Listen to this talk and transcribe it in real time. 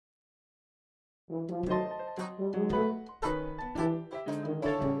Hi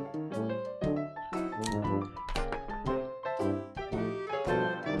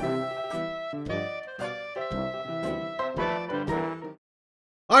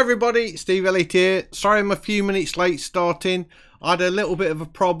everybody, Steve Elliott here. Sorry I'm a few minutes late starting. I had a little bit of a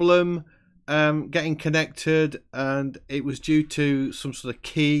problem getting connected, and it was due to some sort of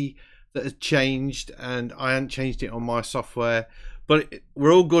key that had changed, and I hadn't changed it on my software, but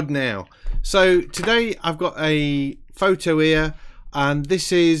we're all good now. So today I've got a photo here, and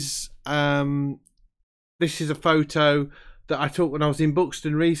this is a photo that I took when I was in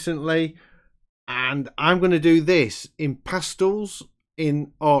Buxton recently, and I'm going to do this in Pastels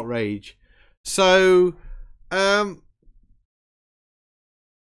in Artrage. So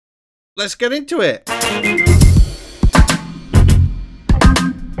let's get into it.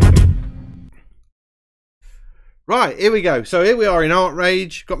 Right, here we go. So here we are in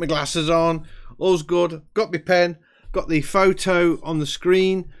Artrage. Got my glasses on, all's good. Got my pen, got the photo on the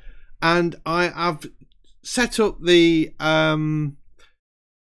screen, and I have set up the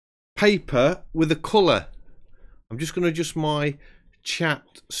paper with a colour. I'm just going to adjust my chat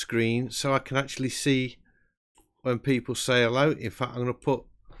screen so I can actually see when people say hello. In fact, I'm going to put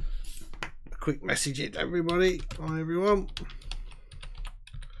a quick message in to everybody. Hi everyone.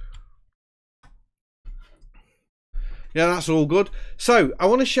 Yeah, that's all good. So I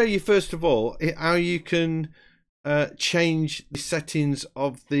want to show you first of all how you can change the settings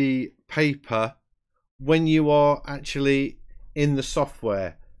of the paper when you are actually in the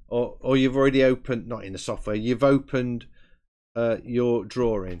software, or you've already opened, not in the software, you've opened your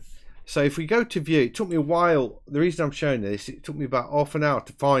drawing. So if we go to view, it took me a while. The reason I'm showing this, it took me about half an hour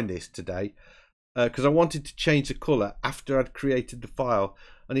to find this today, because I wanted to change the color after I'd created the file,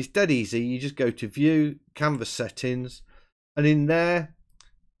 and it's dead easy. You just go to view, canvas settings, and in there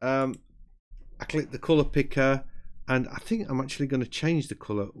I click the color picker, and I think I'm actually going to change the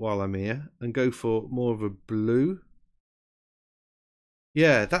color while I'm here and go for more of a blue.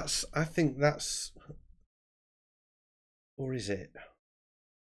 Yeah, I think that's, or is it?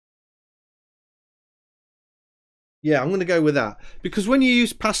 Yeah, I'm going to go with that, because when you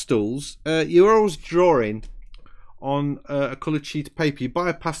use Pastels, you're always drawing on a coloured sheet of paper. You buy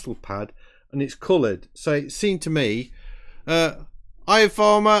a pastel pad and it's coloured. So it seemed to me, hi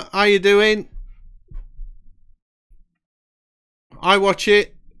farmer, how you doing? I watch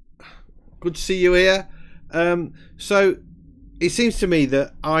it. Good to see you here. So it seems to me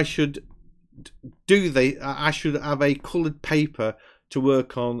that I should I should have a coloured paper to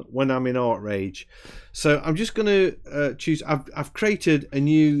work on when I'm in Artrage. So I'm just going to choose. I've created a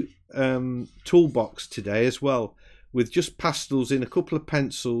new toolbox today as well, with just pastels in, a couple of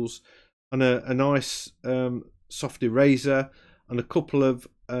pencils, and a nice soft eraser, and a couple of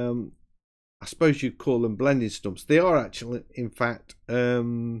I suppose you'd call them blending stumps. They are actually, in fact, what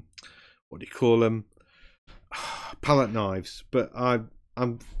do you call them? Palette knives, but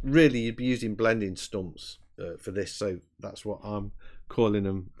I'm really using blending stumps for this, so that's what I'm calling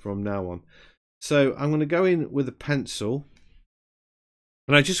them from now on. So I'm going to go in with a pencil,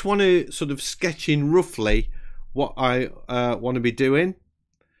 and I just want to sort of sketch in roughly what I want to be doing.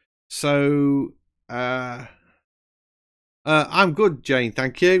 So I'm good, Jane,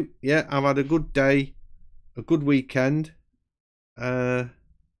 thank you. Yeah, I've had a good day, a good weekend. I've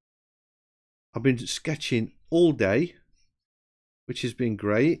been sketching all day, which has been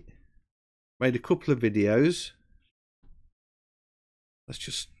great. Made a couple of videos. Let's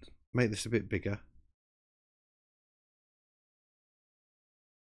just make this a bit bigger.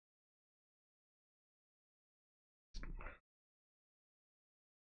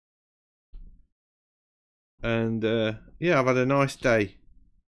 And yeah, I've had a nice day.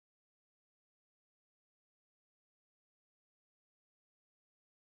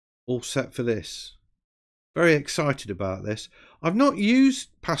 All set for this. Very excited about this. I've not used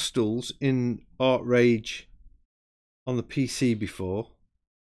Pastels in Artrage on the PC before,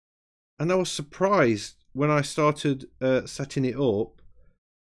 and I was surprised when I started setting it up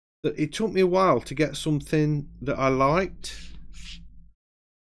that it took me a while to get something that I liked.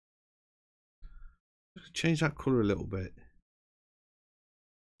 Change that colour a little bit.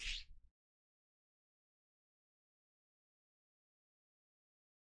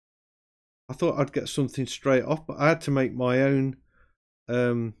 I thought I'd get something straight off, but I had to make my own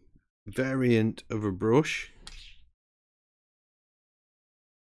variant of a brush.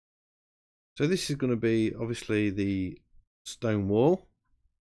 So this is going to be obviously the stone wall.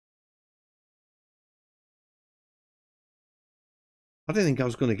 I didn't think I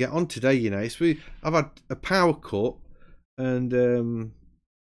was going to get on today, you know. I've had a power cut, and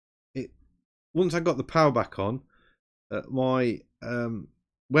once I got the power back on, my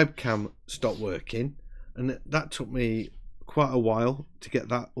webcam stopped working, and that took me quite a while to get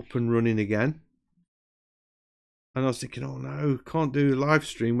that up and running again. And I was thinking, oh no, can't do a live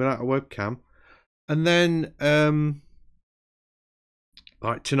stream without a webcam. And then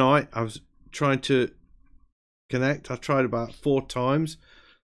like tonight I was trying to connect. I tried about 4 times,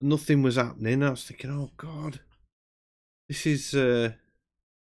 nothing was happening. I was thinking, oh god, this is not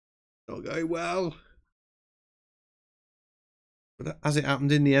going well. But as it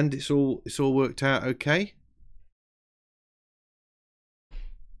happened in the end, it's all worked out okay.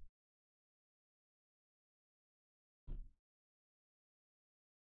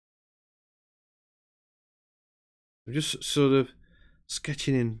 I'm just sort of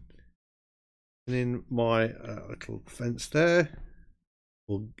sketching in my little fence there,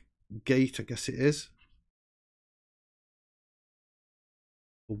 or gate, I guess it is.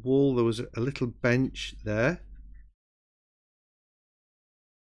 A wall. There was a little bench there.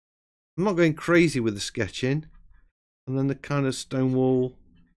 I'm not going crazy with the sketching, and then the kind of stone wall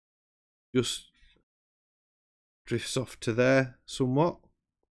just drifts off to there somewhat.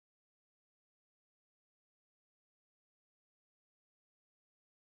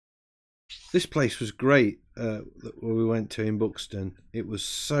 This place was great where we went to in Buxton. It was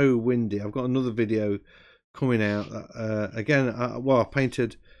so windy. I've got another video coming out. Again, I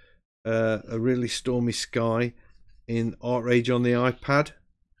painted a really stormy sky in Artrage on the iPad.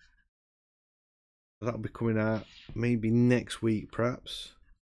 That'll be coming out maybe next week, perhaps.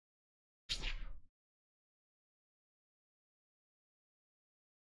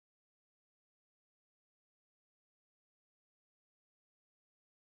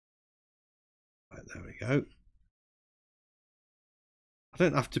 Right, there we go. I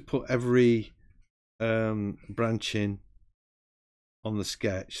don't have to put every branching on the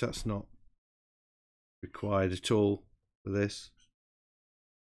sketch. That's not required at all for this.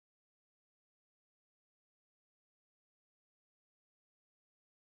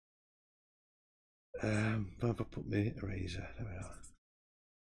 Where have I put my eraser? There we are.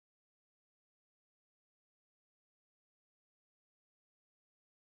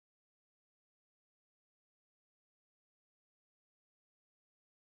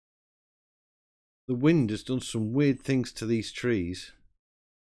 The wind has done some weird things to these trees,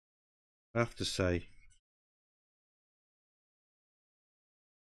 I have to say.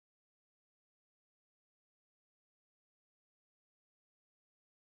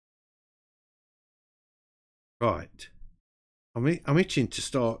 Right, I'm itching to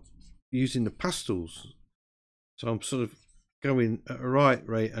start using the pastels, so I'm sort of going at a right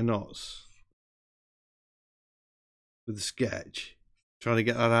rate of knots with the sketch, trying to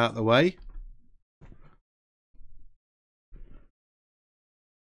get that out of the way.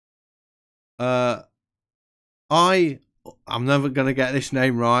 I'm never going to get this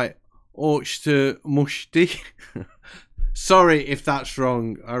name right. Orchster Mushti. Sorry if that's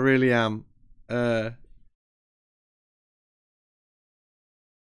wrong. I really am.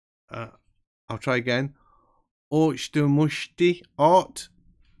 I'll try again. Orchster Mushti Art.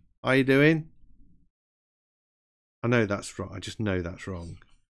 How you doing? I know that's wrong. I just know that's wrong.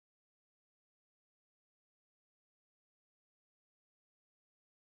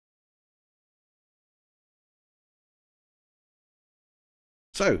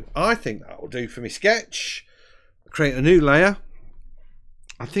 So I think that will do for me sketch. Create a new layer.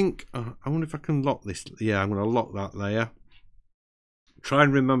 I think I wonder if I can lock this. Yeah, I'm going to lock that layer. Try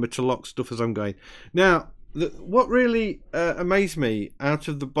and remember to lock stuff as I'm going. Now, what really amazed me out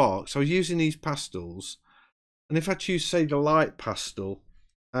of the box, I was using these pastels, and if I choose, say, the light pastel,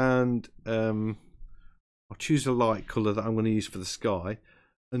 and I'll choose a light colour that I'm going to use for the sky,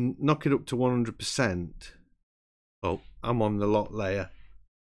 and knock it up to 100%. Oh, I'm on the lock layer.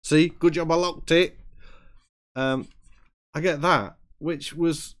 See, good job I locked it. I get that, which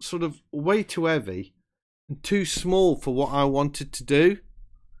was sort of way too heavy and too small for what I wanted to do.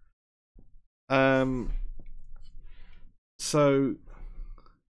 So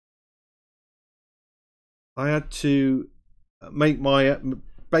I had to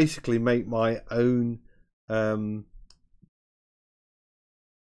basically make my own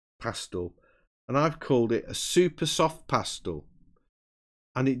pastel, and I've called it a super soft pastel,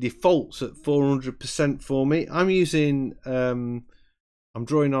 and it defaults at 400% for me. I'm using I'm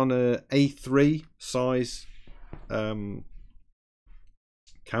drawing on a A3 size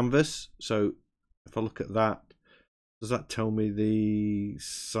canvas. So if I look at that, does that tell me the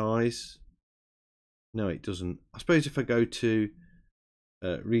size? No, it doesn't. I suppose if I go to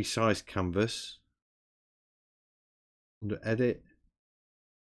resize canvas under edit,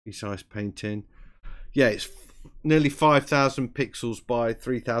 Precise painting. Yeah, it's nearly 5,000 pixels by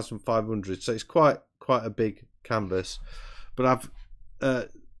 3,500, so it's quite a big canvas. But I've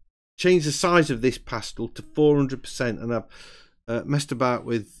changed the size of this pastel to 400%, and I've messed about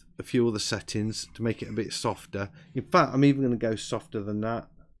with a few other settings to make it a bit softer. In fact, I'm even going to go softer than that.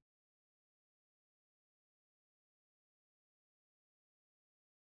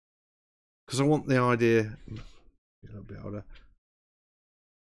 Because I want the idea a little bit older.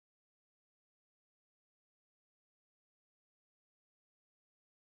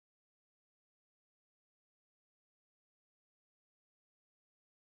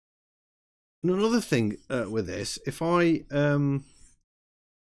 And another thing with this, if you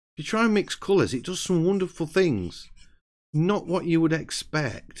try and mix colours, it does some wonderful things. Not what you would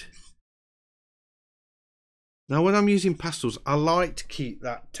expect. Now, when I'm using pastels, I like to keep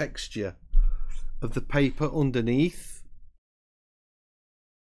that texture of the paper underneath.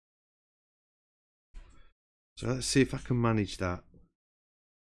 So let's see if I can manage that.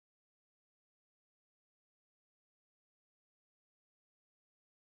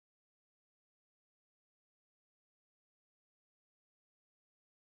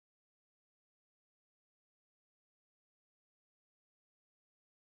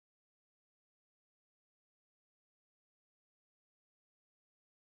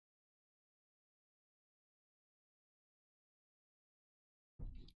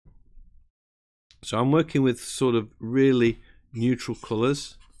 So I'm working with sort of really neutral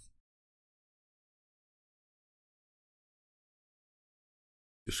colours.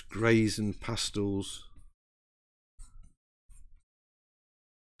 Just greys and pastels.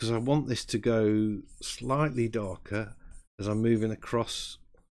 Because I want this to go slightly darker as I'm moving across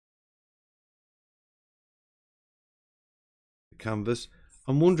the canvas.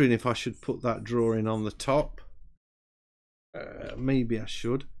 I'm wondering if I should put that drawing on the top. Maybe I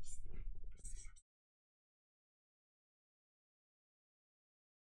should.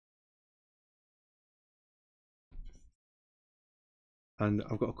 And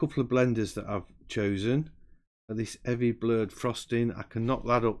I've got a couple of blenders that I've chosen. This heavy blurred frosting, I can knock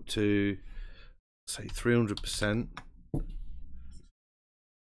that up to say 300%, and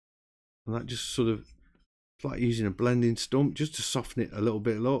that just sort of, it's like using a blending stump just to soften it a little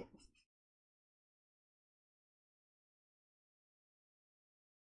bit up.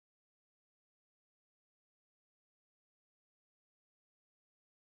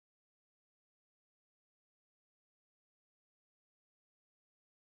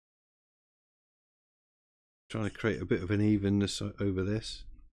 Trying to create a bit of an evenness over this.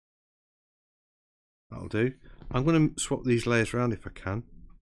 That'll do. I'm going to swap these layers around if I can.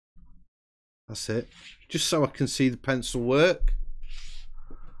 That's it. Just so I can see the pencil work.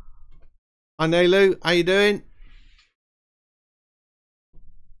 Hi Nelu, how you doing?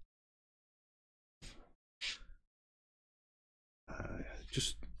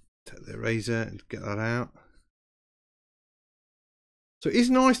 Just take the eraser and get that out. So it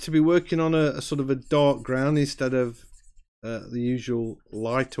is nice to be working on a sort of a dark ground instead of the usual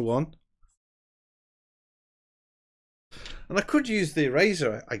lighter one. And I could use the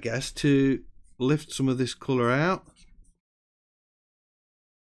eraser, I guess, to lift some of this colour out.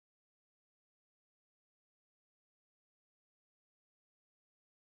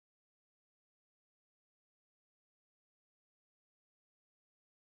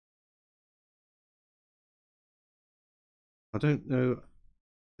 I don't know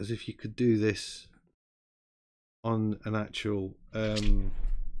as if you could do this on an actual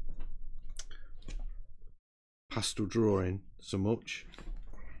pastel drawing so much.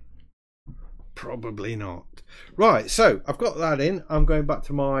 Probably not. Right, so I've got that in. I'm going back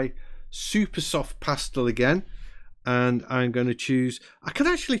to my super soft pastel again, and I'm going to choose, I can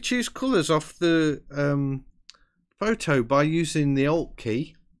actually choose colours off the photo by using the Alt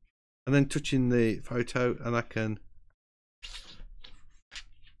key and then touching the photo, and I can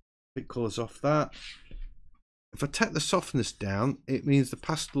pick colours off that. If I take the softness down, it means the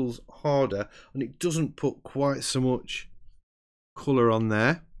pastel's harder and it doesn't put quite so much colour on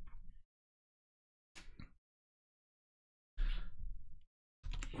there.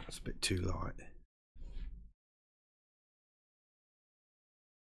 It's a bit too light.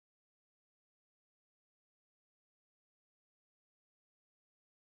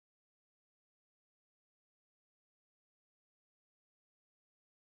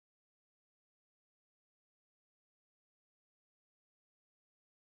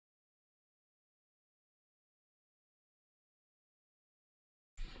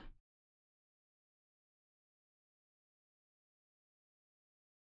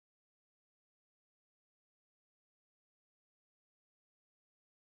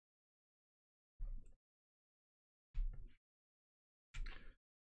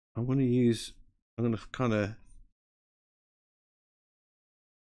 I'm going to kind of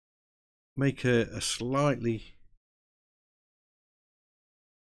make a slightly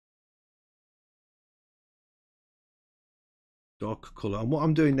darker colour. And what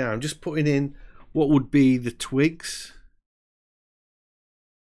I'm doing now, I'm just putting in what would be the twigs.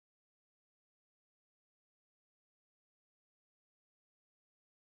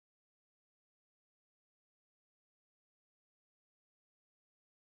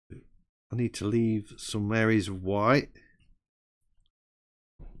 I need to leave some areas of white.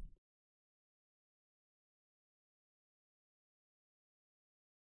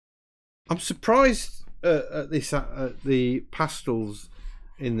 I'm surprised at the pastels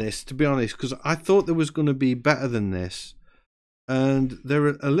in this, to be honest, because I thought there was going to be better than this, and they're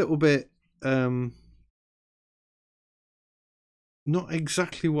a little bit not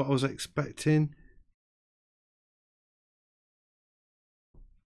exactly what I was expecting.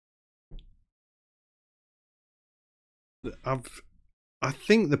 I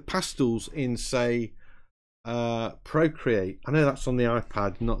think the pastels in, say, Procreate, I know that's on the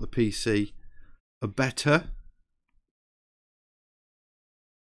iPad, not the PC, are better.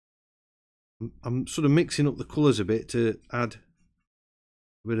 I'm sort of mixing up the colours a bit to add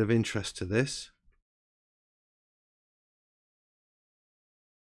a bit of interest to this.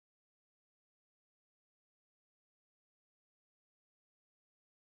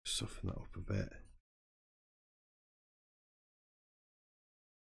 Soften that up a bit.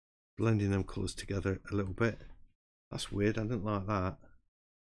 Blending them colours together a little bit. That's weird, I didn't like that.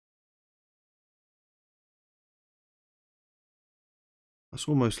 That's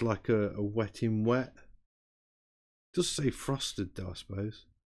almost like a wet in wet. It does say frosted though, I suppose.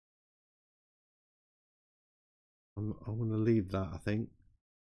 I'm going to leave that, I think.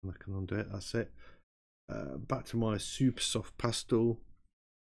 And I can undo it, that's it. Back to my super soft pastel.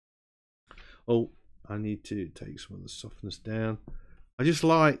 Oh, I need to take some of the softness down. I just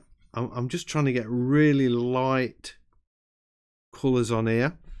like, I'm just trying to get really light colours on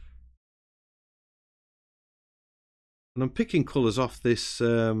here. And I'm picking colours off this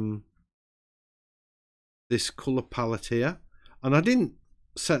this colour palette here. And I didn't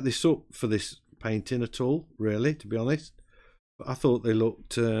set this up for this painting at all, really, to be honest. But I thought they look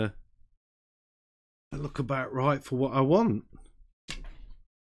about right for what I want.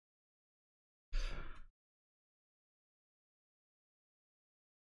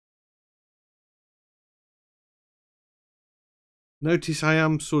 Notice I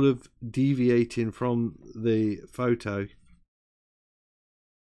am sort of deviating from the photo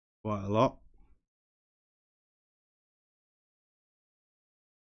quite a lot.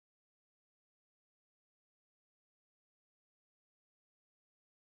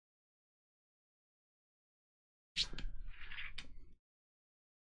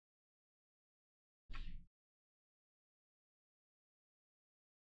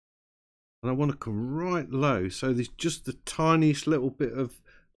 And I want to come right low, so there's just the tiniest little bit of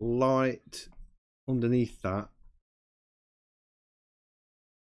light underneath that.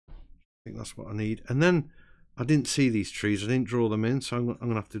 I think that's what I need. And then I didn't see these trees, I didn't draw them in, so I'm going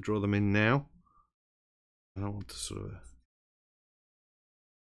to have to draw them in now. And I want to sort of,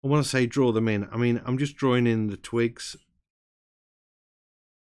 I want to say draw them in, I mean I'm just drawing in the twigs.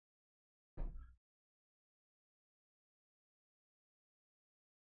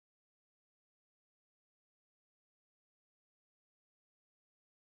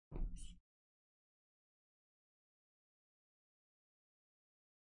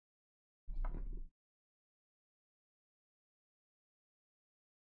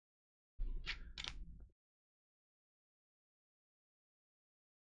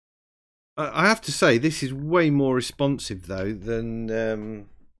 I have to say this is way more responsive though than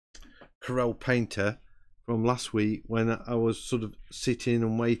Corel Painter from last week, when I was sort of sitting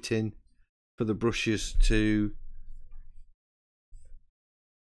and waiting for the brushes to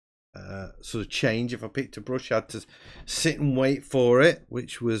sort of change. If I picked a brush, I had to sit and wait for it,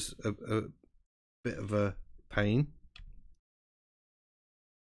 which was a bit of a pain.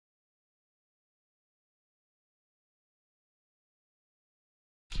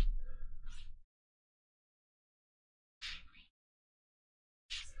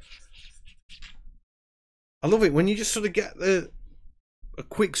 I love it when you just sort of get a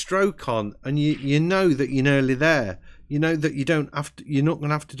quick stroke on, and you know that you're nearly there. You know that you don't have to, you're not going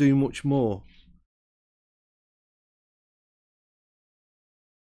to have to do much more.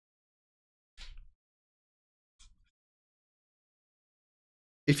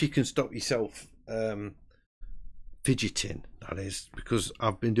 If you can stop yourself fidgeting, that is, because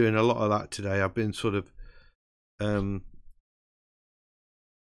I've been doing a lot of that today. I've been sort of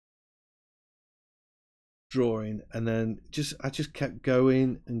drawing, and then I just kept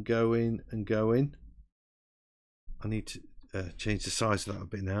going and going and going. I need to change the size of that a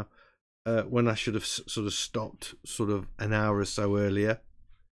bit now, when I should have sort of stopped sort of an hour or so earlier.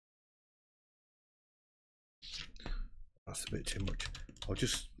 That's a bit too much. I'll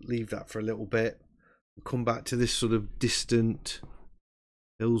just leave that for a little bit. Come back to this sort of distant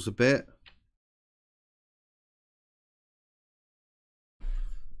hills a bit.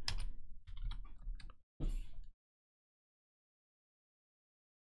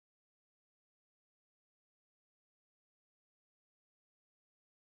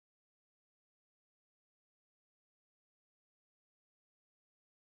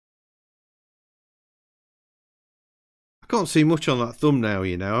 I can't see much on that thumbnail,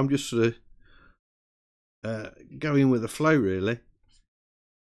 you know. I'm just sort of going with the flow, really.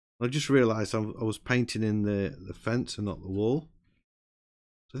 I just realised I was painting in the fence and not the wall.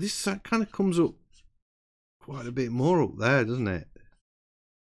 So this kind of comes up quite a bit more up there, doesn't it?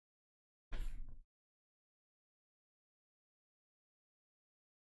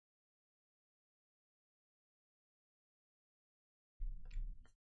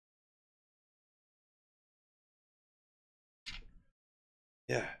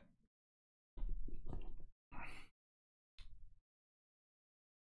 Yeah.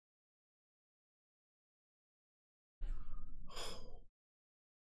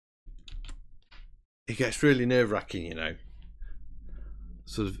 It gets really nerve-wracking, you know.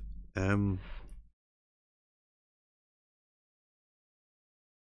 Sort of not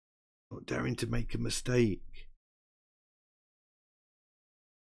daring to make a mistake.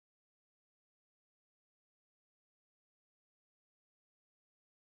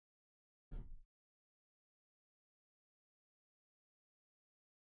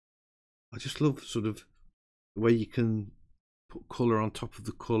 I just love sort of the way you can put colour on top of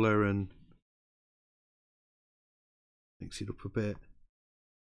the colour and mix it up a bit.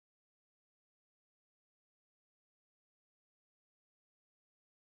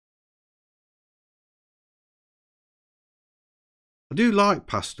 I do like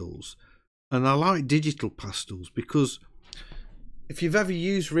pastels, and I like digital pastels, because if you've ever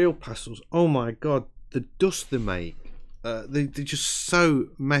used real pastels, oh my god, the dust they make, they're just so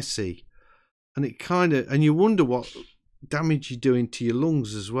messy, and it kind of, and you wonder what damage you're doing to your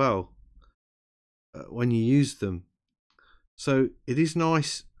lungs as well when you use them. So it is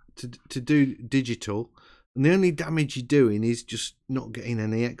nice to do digital, and the only damage you're doing is just not getting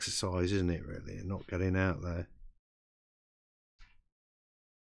any exercise, isn't it, really, and not getting out there.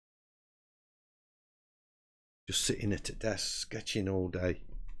 Just sitting at a desk sketching all day.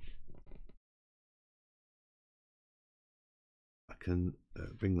 I can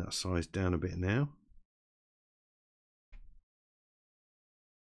bring that size down a bit now.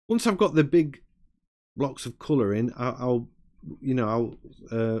 Once I've got the big blocks of colour in, I'll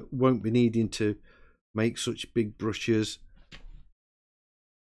won't be needing to make such big brushes,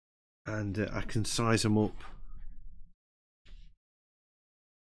 and I can size them up.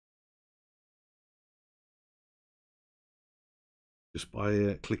 Just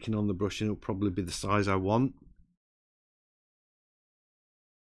by clicking on the brush, and it'll probably be the size I want.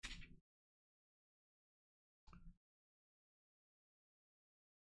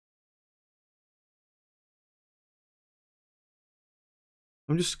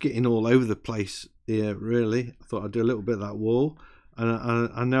 I'm just getting all over the place here, really. I thought I'd do a little bit of that wall, and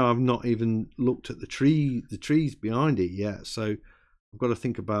I know I've not even looked at the trees behind it yet, so I've got to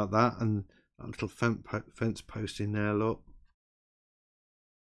think about that, and that little fence post in there, look.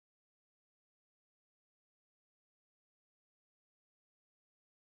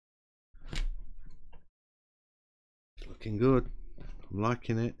 It's looking good. I'm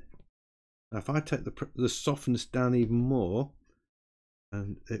liking it. Now if I take the softness down even more,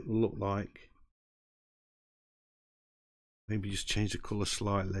 and it will look like, maybe just change the colour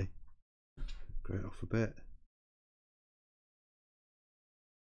slightly, grey it off a bit.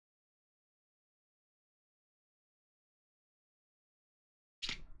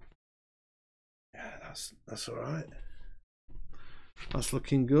 Yeah, that's all right. That's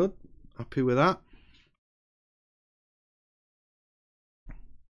looking good. Happy with that.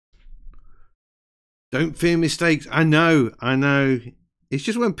 Don't fear mistakes. I know. It's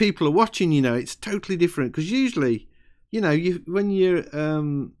just when people are watching, you know, it's totally different, because usually, you know, when you're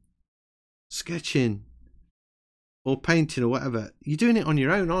sketching or painting or whatever, you're doing it on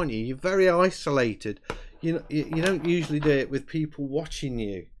your own, aren't you? You're very isolated. You don't usually do it with people watching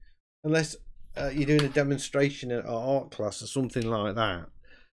you, unless you're doing a demonstration at an art class or something like that,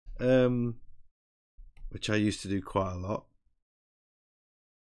 which I used to do quite a lot.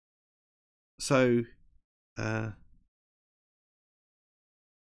 So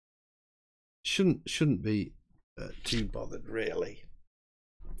shouldn't be too bothered, really.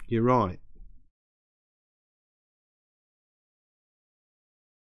 You're right.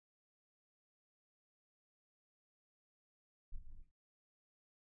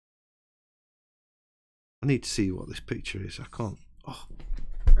 I need to see what this picture is. I can't. Oh.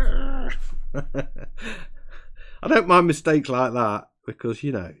 I don't mind mistakes like that because,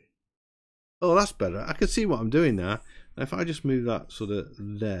 you know. Oh, that's better. I can see what I'm doing now. If I just move that sort of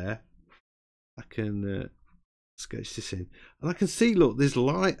there, I can sketch this in. And I can see, look, there's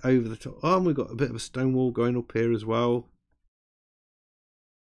light over the top. Oh, and we've got a bit of a stone wall going up here as well.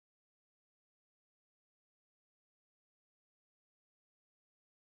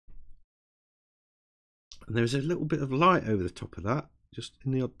 And there's a little bit of light over the top of that, just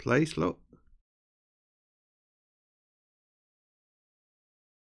in the odd place, look.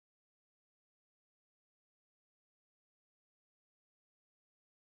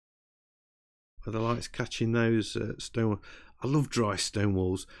 Where the light's catching those stone walls. I love dry stone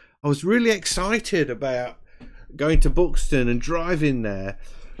walls. I was really excited about going to Buxton and driving there.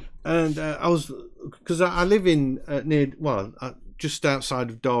 And I was, because I live in near, well, just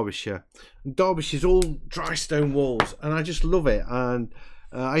outside of Derbyshire. And Derbyshire's all dry stone walls, and I just love it. And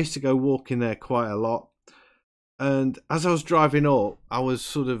I used to go walking there quite a lot. And as I was driving up, I was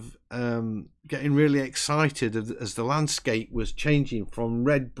sort of getting really excited as the landscape was changing from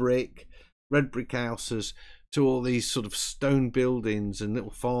red brick houses to all these sort of stone buildings and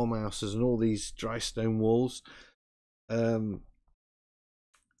little farmhouses and all these dry stone walls. And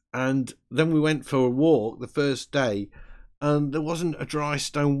then we went for a walk the first day, and there wasn't a dry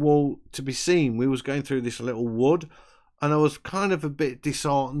stone wall to be seen. We was going through this little wood, and I was kind of a bit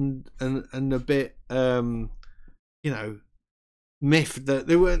disheartened and a bit you know, miffed that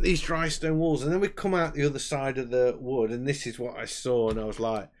there weren't these dry stone walls. And then we come out the other side of the wood, and this is what I saw, and I was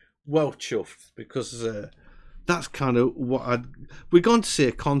like, well chuffed, because that's kind of what we're going to see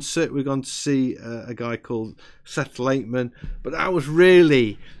a concert. We're going to see a guy called Seth Lakeman, but I was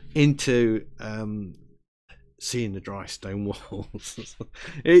really into seeing the dry stone walls.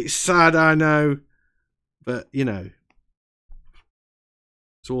 It's sad, I know, but you know,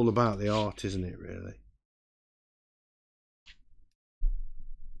 it's all about the art, isn't it, really?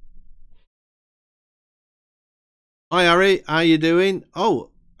 Hi Harry, how you doing? Oh,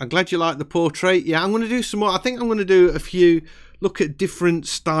 I'm glad you like the portrait. Yeah, I'm going to do some more. I think I'm going to do a few, look at different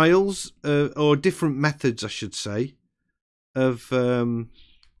styles or different methods, I should say, of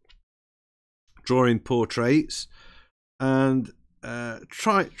drawing portraits, and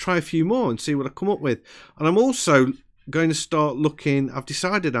try a few more and see what I come up with. And I'm also going to start looking. I've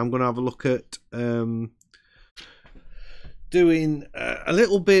decided I'm going to have a look at doing a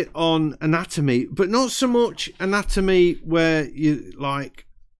little bit on anatomy, but not so much anatomy where you like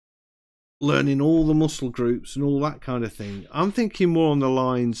learning all the muscle groups and all that kind of thing. I'm thinking more on the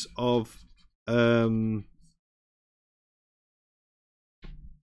lines of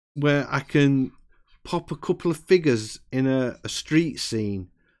where I can pop a couple of figures in a street scene,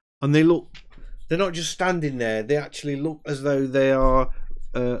 and they're not just standing there, they actually look as though they are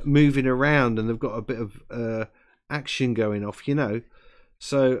moving around, and they've got a bit of action going off, you know.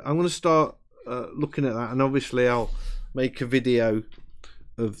 So I'm going to start looking at that, and obviously I'll make a video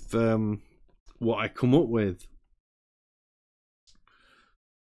of what I come up with.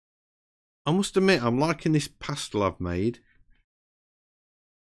 I must admit, I'm liking this pastel I've made.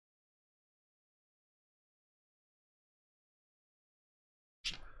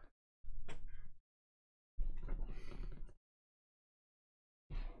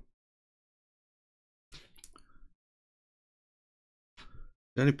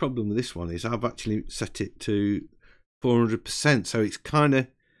 The only problem with this one is I've actually set it to 400%, so it's kind of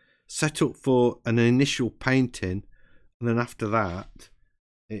set up for an initial painting, and then after that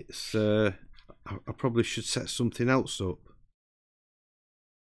it's I probably should set something else up.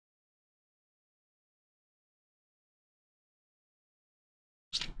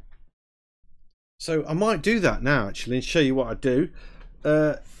 So I might do that now actually and show you what I do.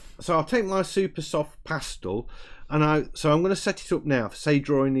 So I'll take my super soft pastel, and I'm going to set it up now for, say,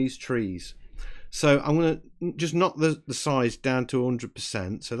 drawing these trees. So I'm going to just knock the size down to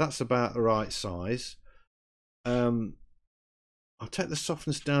 100%, so that's about the right size. I'll take the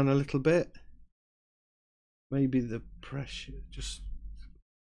softness down a little bit, maybe the pressure just.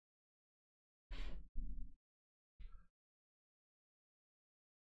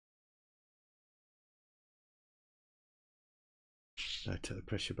 No, take the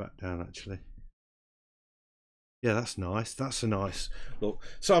pressure back down actually. Yeah, that's nice. That's a nice look.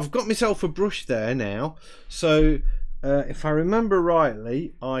 So I've got myself a brush there now. So if I remember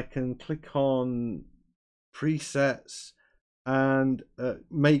rightly, I can click on presets and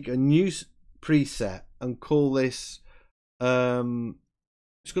make a new preset and call this.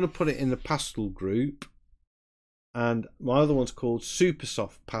 It's going to put it in the pastel group, and my other one's called super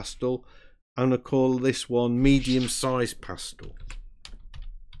soft pastel. I'm going to call this one medium size pastel.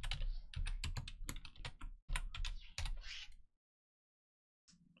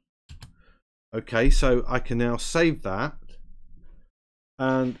 Okay, so I can now save that,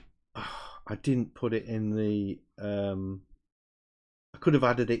 and I didn't put it in the I could have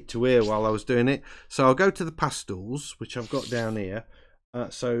added it to here while I was doing it. So I'll go to the pastels, which I've got down here.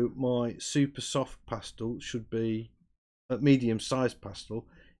 So my super soft pastel should be medium size pastel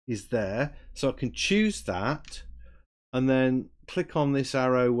is there. So I can choose that and then click on this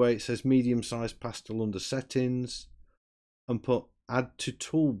arrow where it says medium size pastel under settings and put add to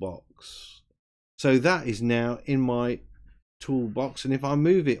toolbox. So that is now in my toolbox, and if I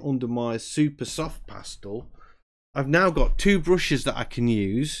move it under my super soft pastel, I've now got two brushes that I can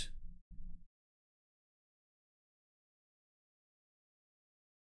use.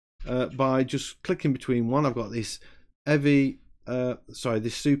 By just clicking between one. I've got this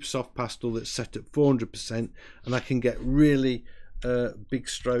this super soft pastel that's set at 400%, and I can get really big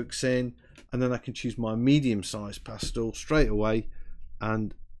strokes in, and then I can choose my medium size pastel straight away.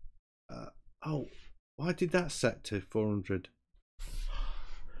 And oh, why did that set to 400?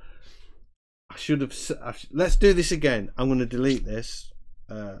 I should have. Let's do this again. I'm going to delete this.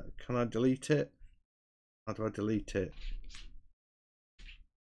 Can I delete it? How do I delete it?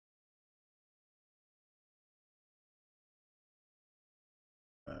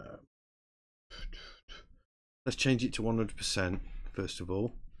 Let's change it to 100% first of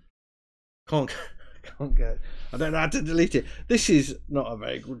all. Can't get. I don't know how to delete it. This is not a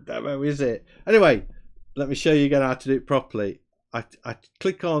very good demo, is it? Anyway, let me show you again how to do it properly. I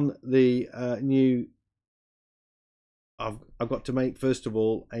click on the new. I've got to make first of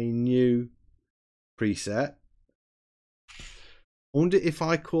all a new preset. I wonder if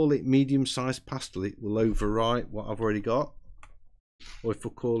I call it medium size pastel, it will overwrite what I've already got, or if I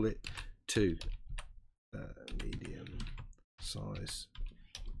call it to medium size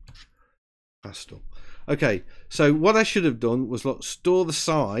pastel. Okay, so what I should have done was look, store the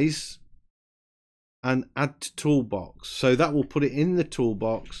size and add to toolbox. So that will put it in the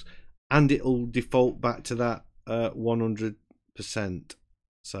toolbox and it will default back to that 100%.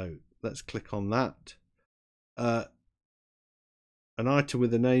 So let's click on that. An item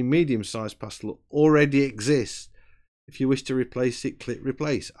with the name medium size pastel already exists. If you wish to replace it, click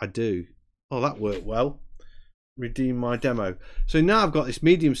replace. I do. Oh, that worked well. Redeem my demo. So now I've got this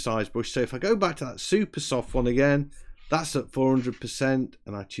medium size brush. So if I go back to that super soft one again, that's at 400%,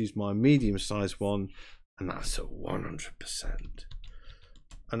 and I choose my medium size one, and that's at 100%.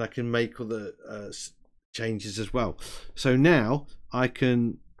 And I can make other changes as well. So now I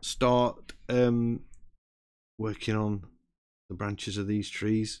can start working on the branches of these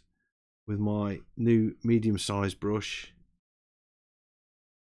trees with my new medium size brush.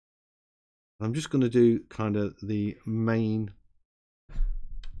 I'm just going to do kind of the main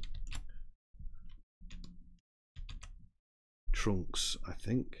trunks, I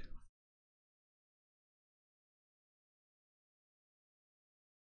think.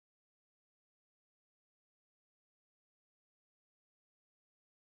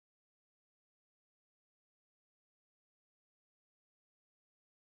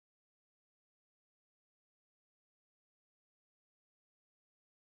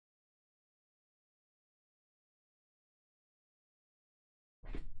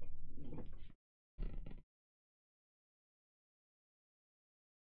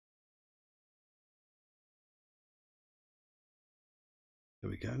 There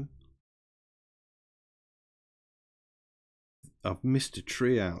we go. I've missed a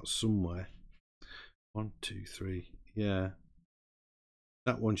tree out somewhere. 1, 2, 3. Yeah.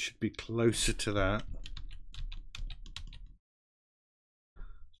 That one should be closer to that.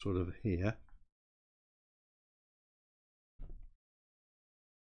 Sort of here.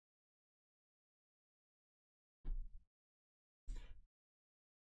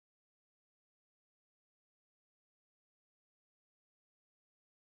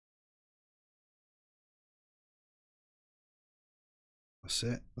 That's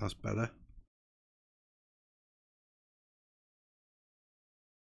it. That's better.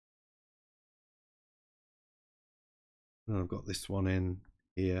 And I've got this one in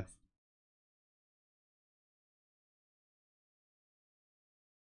here.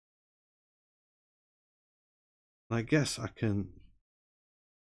 I guess I can.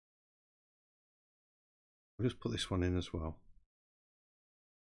 I'll just put this one in as well.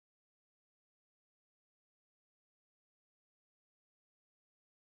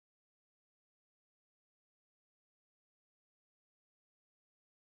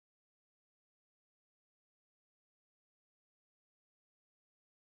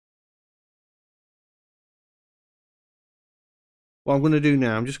 What I'm going to do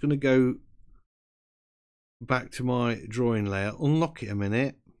now, I'm just going to go back to my drawing layer, unlock it a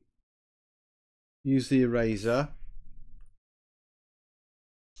minute, use the eraser,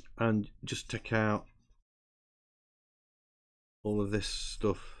 and just take out all of this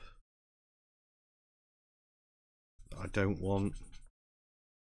stuff that I don't want.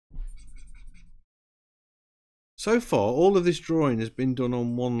 So far, all of this drawing has been done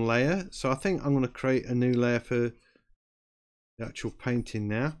on one layer, so I think I'm going to create a new layer for the actual painting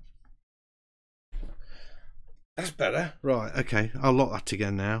now. That's better. Right, okay, I'll lock that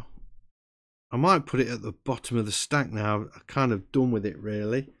again now. I might put it at the bottom of the stack now. I'm kind of done with it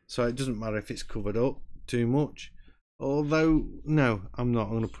really, so it doesn't matter if it's covered up too much. Although, no, I'm not.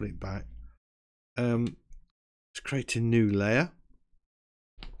 I'm going to put it back. Let's create a new layer.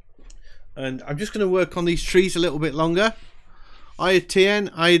 And I'm just going to work on these trees a little bit longer. Hiya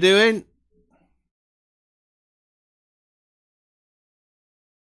TN, how you doing?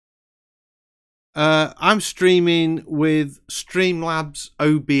 I'm streaming with Streamlabs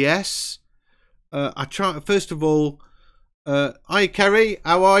OBS. I try, first of all, hi Kerry,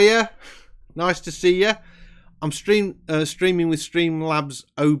 how are you? Nice to see you. I'm streaming with Streamlabs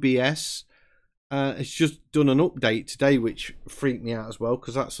OBS. It's just done an update today, which freaked me out as well,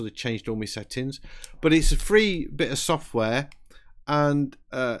 because that sort of changed all my settings. But it's a free bit of software, and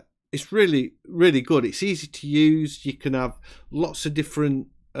it's really, really good. It's easy to use. You can have lots of different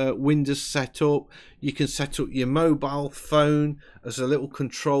windows set up. You can set up your mobile phone as a little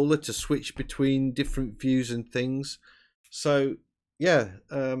controller to switch between different views and things. So yeah,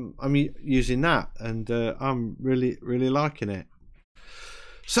 I'm using that, and I'm really, really liking it.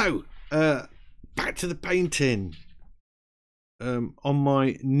 So back to the painting. On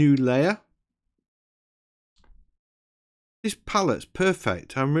my new layer, this palette's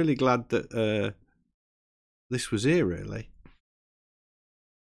perfect. I'm really glad that this was here really.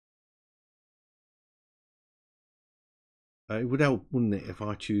 It would help, wouldn't it, if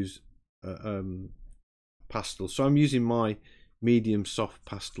I choose pastel. So I'm using my medium soft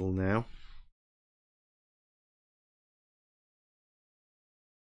pastel now.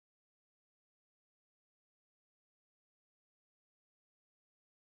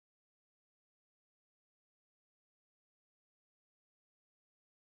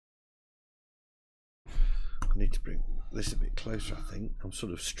 I need to bring this a bit closer, I think. I'm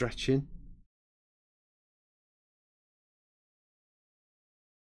sort of stretching.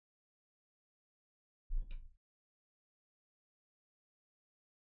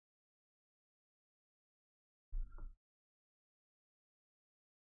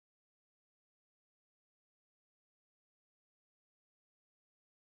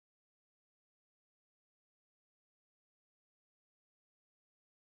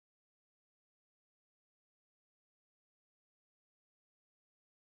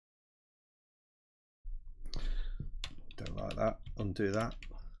 Don't like that. Undo that.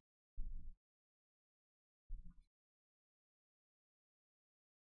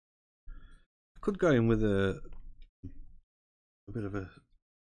 I could go in with a bit of a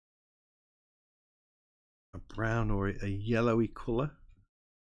brown or a yellowy colour.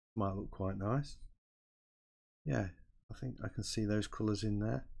 Might look quite nice. Yeah, I think I can see those colours in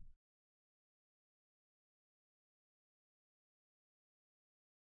there.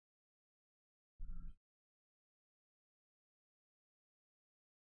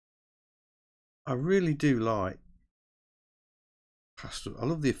 I really do like pastel. I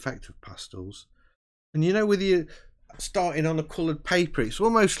love the effect of pastels. And you know, with you starting on a coloured paper, it's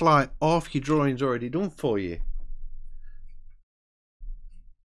almost like half your drawing's already done for you.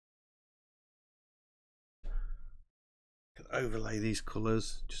 Overlay these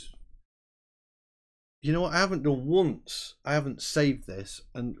colours. Just, you know what I haven't done once? I haven't saved this,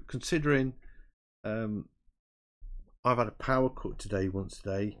 and considering I've had a power cut today once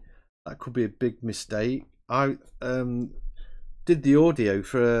today, that could be a big mistake. I did the audio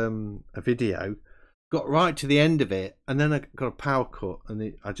for a video, got right to the end of it, and then I got a power cut,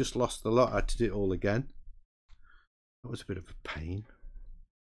 and I just lost the lot. I had to do it all again. That was a bit of a pain.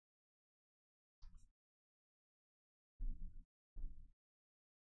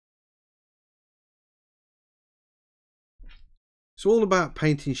 It's all about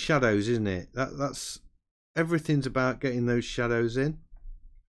painting shadows, isn't it? That's everything's about getting those shadows in.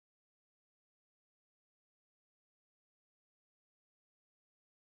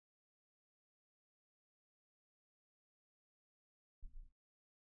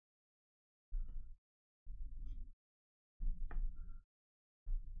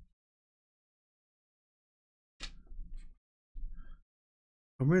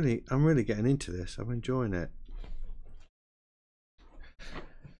 I'm really getting into this. I'm enjoying it.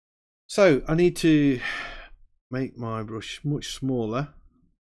 So I need to make my brush much smaller.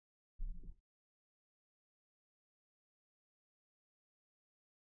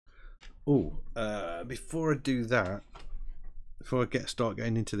 Oh, before I do that, before I start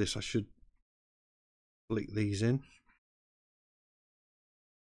getting into this, I should flick these in.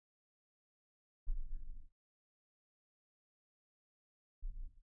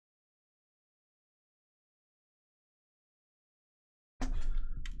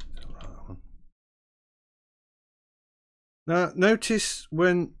 Now, notice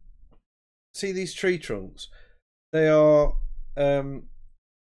when see these tree trunks, they are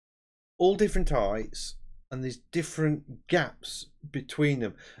all different heights, and there's different gaps between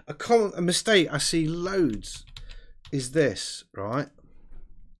them. A mistake I see loads is this, right?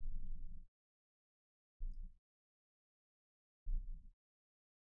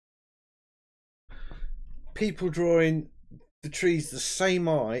 People drawing the trees the same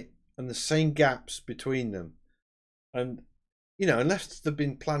height and the same gaps between them, and you know, unless they've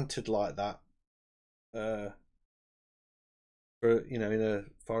been planted like that, for, you know, in a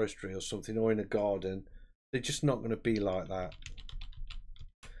forestry or something, or in a garden, they're just not going to be like that.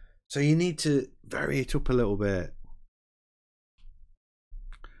 So you need to vary it up a little bit.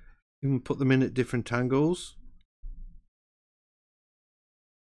 You can put them in at different angles.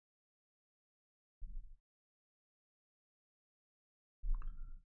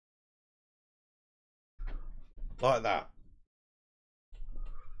 Like that.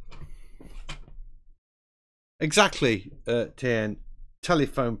 Exactly, TN.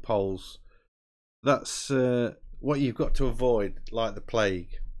 Telephone poles. That's what you've got to avoid, like the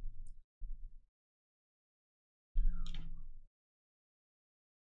plague.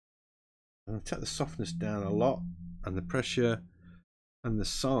 I'm going to take the softness down a lot, and the pressure and the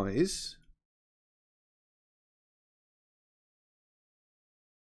size.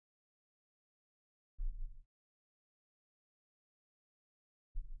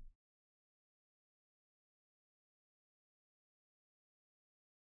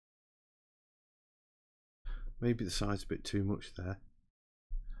 Maybe the size is a bit too much there.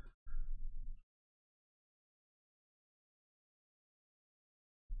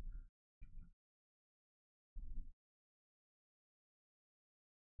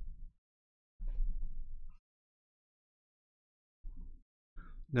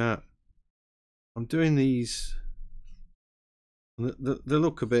 Now, I'm doing these, they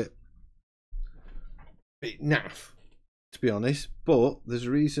look a bit naff, to be honest, but there's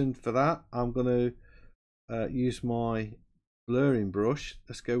a reason for that. I'm going to use my blurring brush.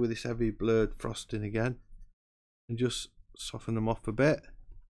 Let's go with this heavy blurred frosting again and just soften them off a bit.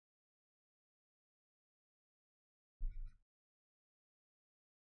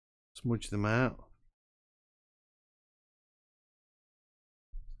 Smudge them out.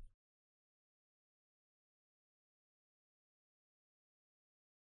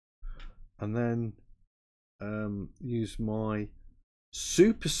 And then use my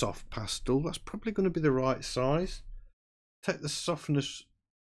super soft pastel. That's probably going to be the right size. Take the softness,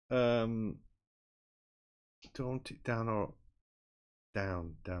 don't want it down or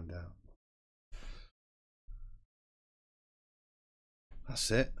down. That's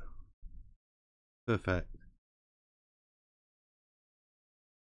it. Perfect.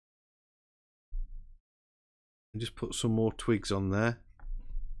 And just put some more twigs on there.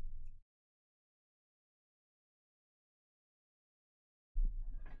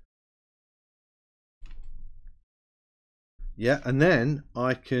 Yeah, and then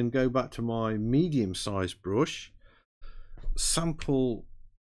I can go back to my medium sized brush, sample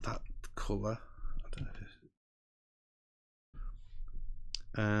that colour, I don't know,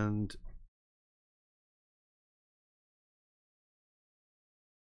 and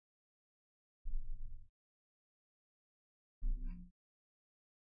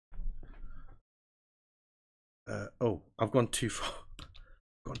oh, I've gone too far.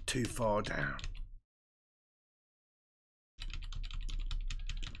 Gone too far down.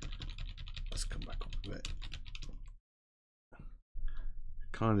 Let's come back up a bit.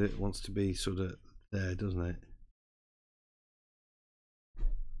 Kind of wants to be sort of there, doesn't it?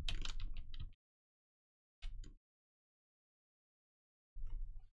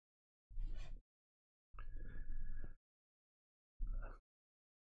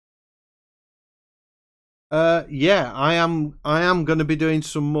 Yeah, I am going to be doing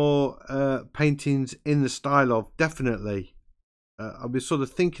some more paintings in the style of, definitely. I'll be sort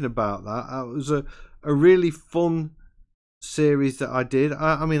of thinking about that. It was a really fun series that I did.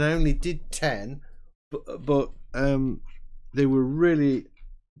 I mean, I only did 10, but they were really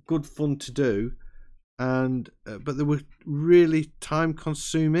good fun to do, and but they were really time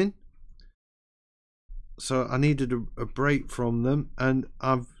consuming. So I needed a break from them, and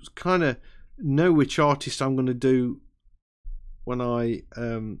I've kind of know which artist I'm going to do when I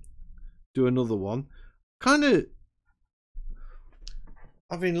do another one. Kind of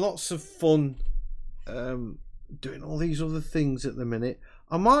having lots of fun doing all these other things at the minute.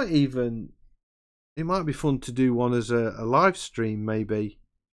 I might even, it might be fun to do one as a live stream maybe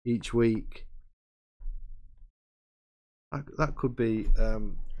each week. That could be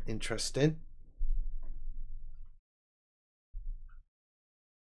interesting.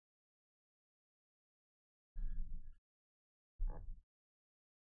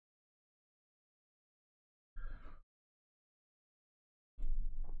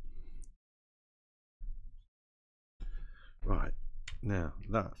 Right, now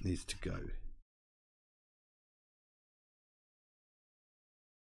that needs to go.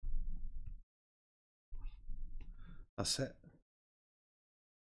 That's it.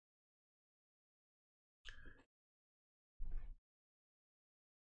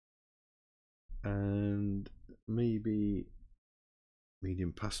 And maybe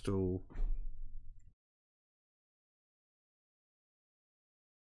medium pastel.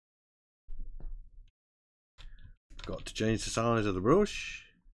 Got to change the size of the brush.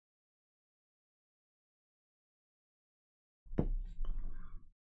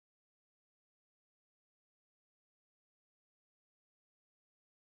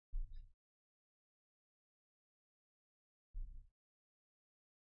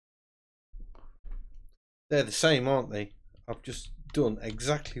 They're the same, aren't they? I've just done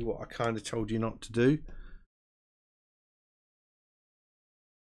exactly what I kind of told you not to do.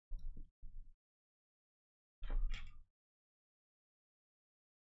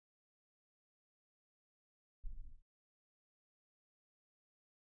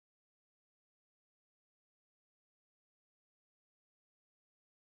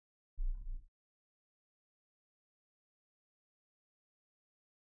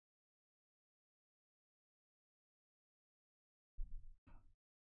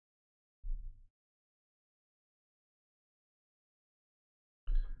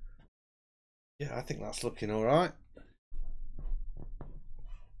 Yeah, I think that's looking all right.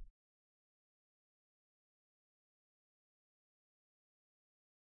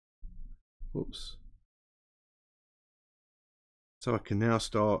 Whoops. So I can now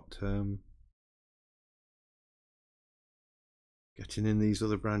start getting in these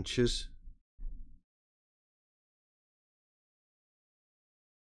other branches.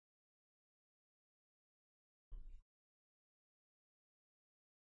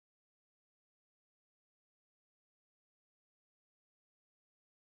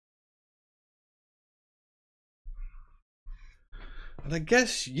 And I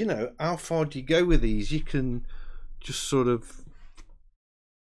guess, you know, how far do you go with these? You can just sort of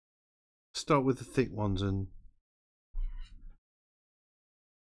start with the thick ones. And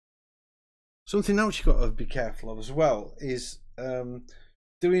something else you've got to be careful of as well is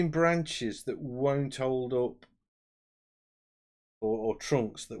doing branches that won't hold up, or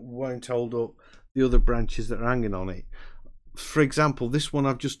trunks that won't hold up the other branches that are hanging on it. For example, this one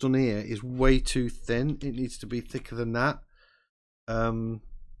I've just done here is way too thin. It needs to be thicker than that.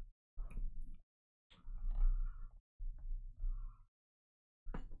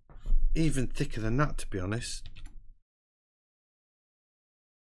 Even thicker than that, to be honest.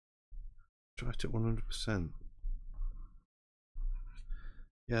 Try it at 100%.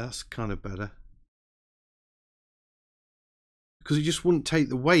 Yeah, that's kind of better, because it just wouldn't take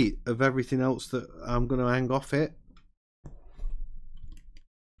the weight of everything else that I'm going to hang off it.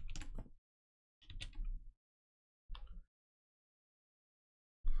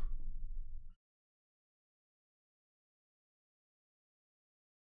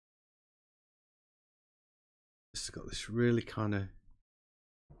 It's got this really kind of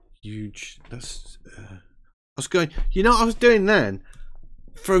huge. That's I was going. You know what I was doing then?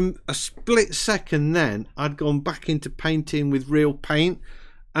 From a split second, then I'd gone back into painting with real paint,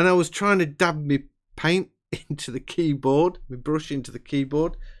 and I was trying to dab my paint into the keyboard, my brush into the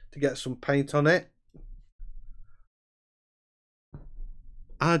keyboard to get some paint on it.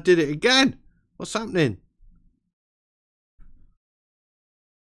 I did it again. What's happening?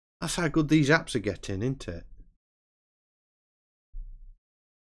 That's how good these apps are getting, isn't it?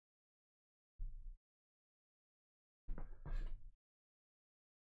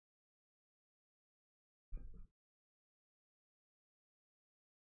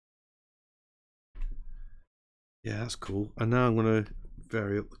 Yeah, that's cool. And now I'm going to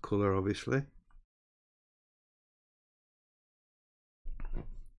vary up the colour, obviously.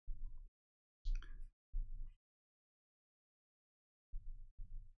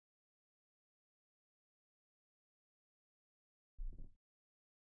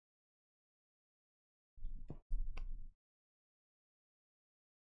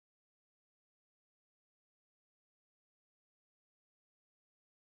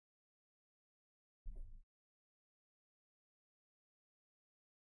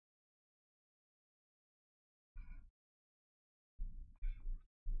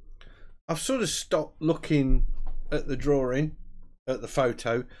 I've sort of stopped looking at the drawing, at the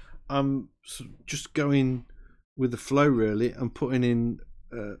photo. I'm just going with the flow really, and putting in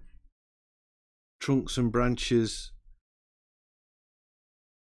trunks and branches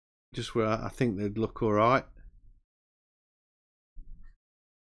just where I think they'd look all right.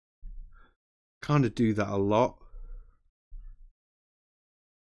 Kind of do that a lot.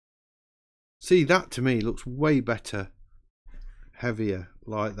 See, that to me looks way better, heavier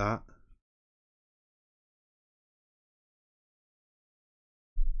like that.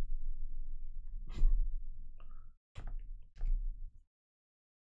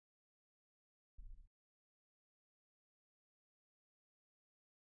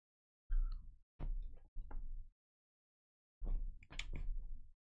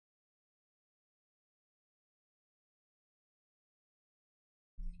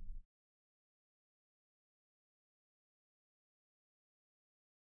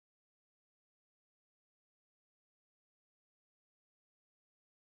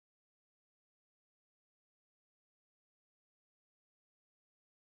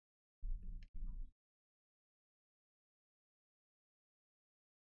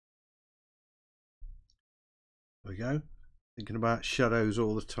 There we go. Thinking about shadows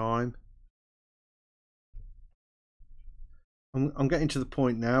all the time. I'm getting to the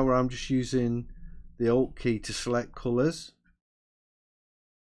point now where I'm just using the Alt key to select colours.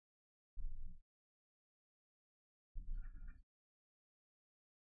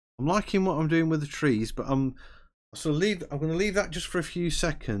 I'm liking what I'm doing with the trees, but I'm going to leave that just for a few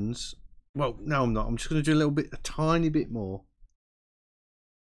seconds. Well, no, I'm not. I'm just going to do a tiny bit more.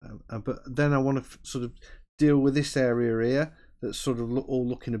 But then I want to sort of deal with this area here that's sort of all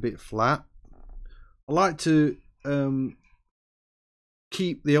looking a bit flat. I like to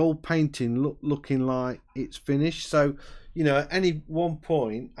keep the old painting looking like it's finished, so you know, at any one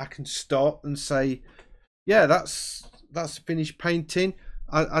point I can stop and say, yeah, that's a finished painting.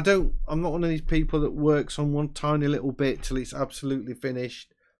 I'm not one of these people that works on one tiny little bit till it's absolutely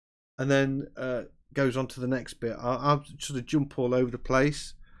finished and then goes on to the next bit. I'll sort of jump all over the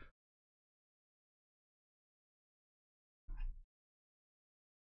place.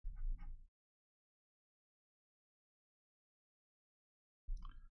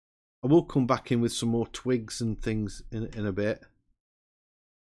 I will come back in with some more twigs and things in a bit.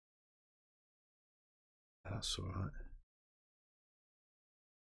 That's all right.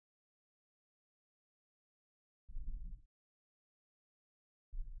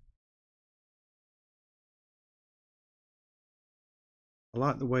 I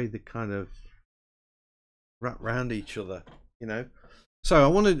like the way they kind of wrap round each other, you know. So I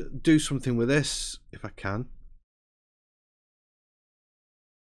want to do something with this if I can.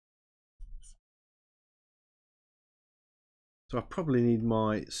 So I probably need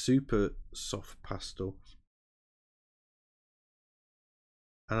my super soft pastel.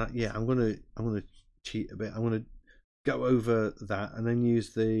 And yeah, I'm gonna cheat a bit. I'm gonna go over that and then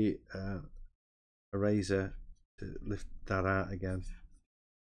use the eraser to lift that out again.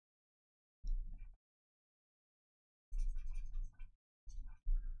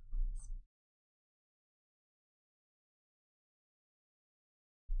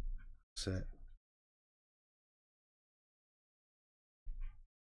 That's it.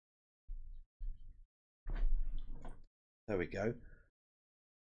 There we go.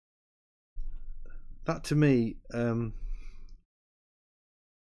 That to me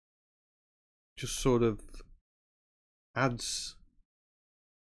just sort of adds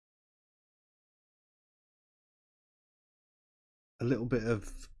a little bit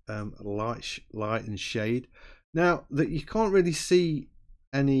of light and shade. Now that you can't really see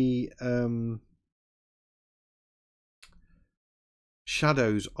any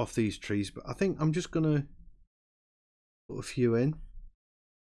shadows off these trees, but I think I'm just gonna put a few in.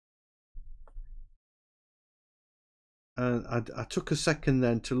 And I took a second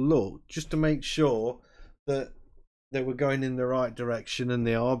then to look just to make sure that they were going in the right direction, and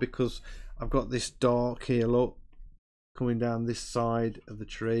they are, because I've got this dark here, look, coming down this side of the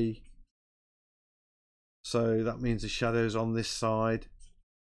tree. So that means the shadow's on this side.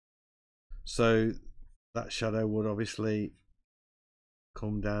 So that shadow would obviously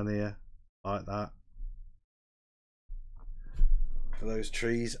come down here like that for those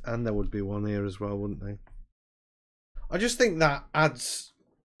trees, and there would be one here as well, wouldn't they? I just think that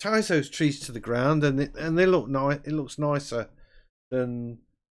ties those trees to the ground, and they look nice. It looks nicer than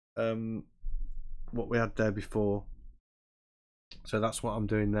what we had there before. So that's what I'm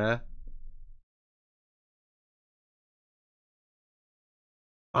doing there.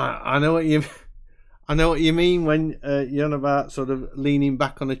 I know what you I know what you mean when you're on about sort of leaning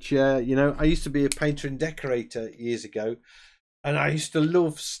back on a chair. You know, I used to be a painter and decorator years ago, and I used to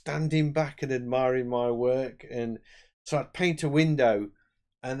love standing back and admiring my work. And so I'd paint a window,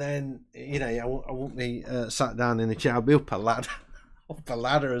 and then, you know, I wouldn't be sat down in a chair. I'd be up a ladder, up a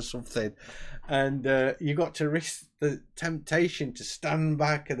ladder or something, and you got to risk the temptation to stand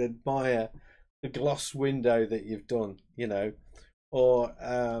back and admire the gloss window that you've done. You know, or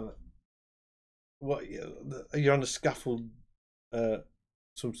what you're on a scaffold,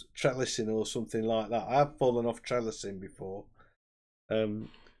 some trellising or something like that. I've fallen off trellising before, you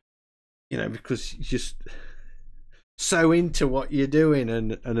know, because you're just so into what you're doing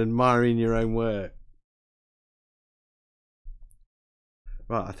and admiring your own work.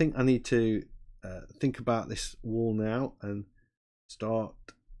 Right, I think I need to think about this wall now and start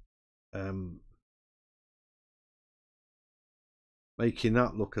making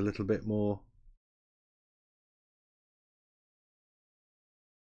that look a little bit more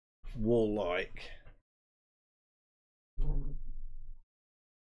wall-like.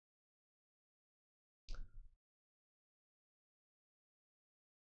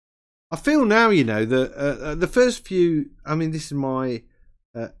 I feel now, you know, that the first few, I mean, this is my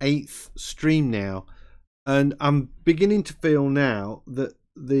 8th stream now, and I'm beginning to feel now that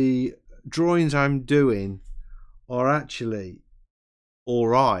the drawings I'm doing are actually all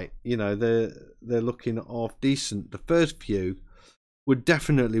right. You know, they're looking half decent. The first few were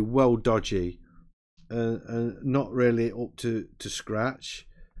definitely well dodgy and not really up to scratch,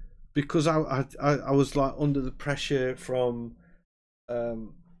 because I was like under the pressure from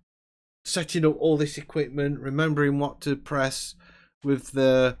setting up all this equipment, remembering what to press with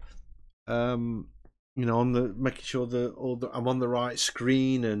the you know, on the making sure that I'm on the right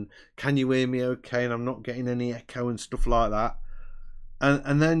screen, and can you hear me okay, and I'm not getting any echo and stuff like that.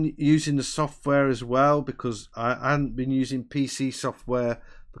 And then using the software as well, because I hadn't been using PC software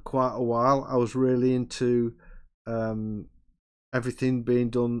for quite a while. I was really into everything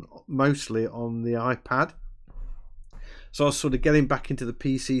being done mostly on the iPad. So I was sort of getting back into the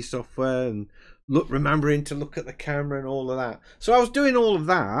PC software and remembering to look at the camera and all of that. So I was doing all of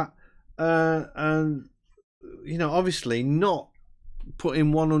that, and you know, obviously not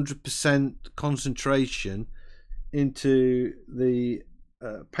putting 100% concentration into the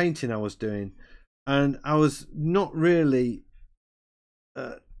painting I was doing, and I was not really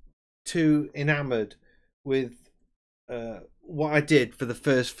too enamored with what I did for the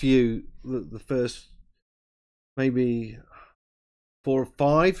first few, the first maybe 4 or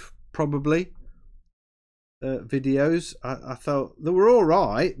 5 probably videos. I thought they were all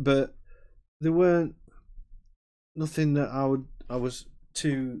right, but they weren't nothing that I was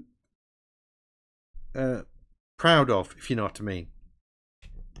too proud of, if you know what I mean.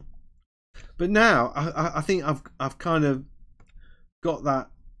 But now I think I've kind of got that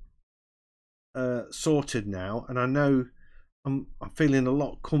sorted now, and I know I'm feeling a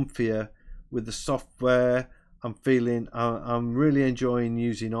lot comfier with the software. I'm really enjoying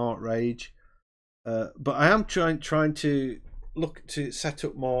using Artrage, but I am trying to look to set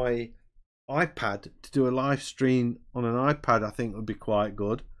up my iPad to do a live stream on an iPad. I think would be quite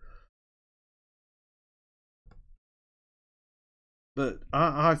good. But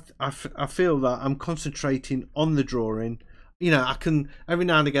I feel that I'm concentrating on the drawing. You know, I can every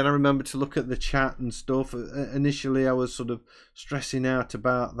now and again I remember to look at the chat and stuff. Initially, I was sort of stressing out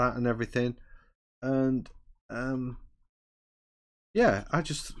about that and everything, and yeah, I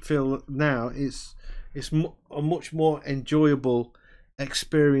just feel now it's a much more enjoyable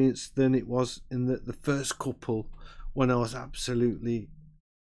experience than it was in the first couple, when I was absolutely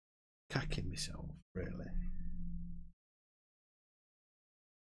cacking myself, really.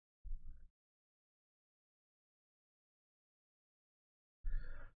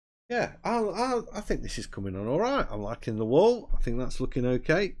 Yeah, I think this is coming on all right. I'm liking the wall. I think that's looking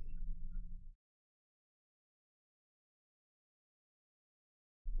okay.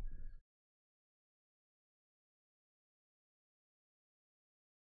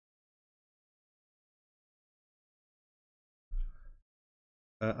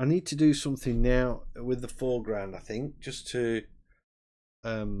 I need to do something now with the foreground, I think, just to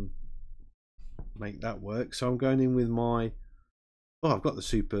make that work. So I'm going in with my, oh, I've got the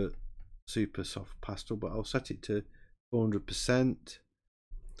super soft pastel, but I'll set it to 400%.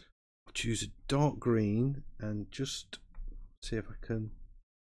 I'll choose a dark green and just see if I can.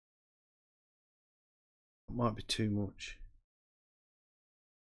 It might be too much.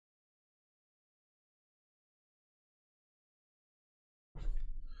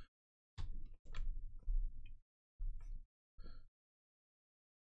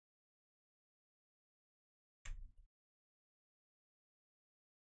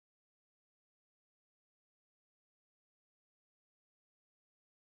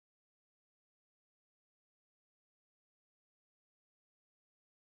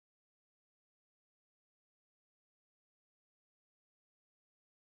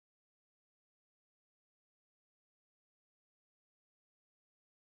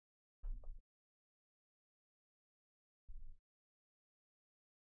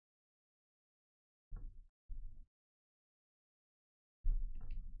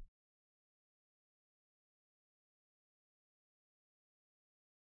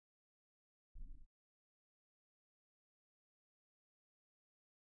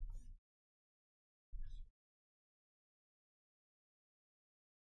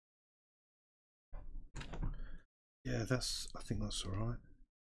 Yeah, I think that's all right.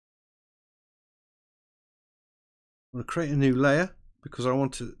 I'm going to create a new layer because I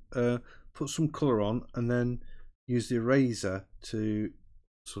want to put some colour on and then use the eraser to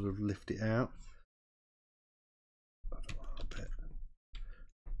sort of lift it out. A bit.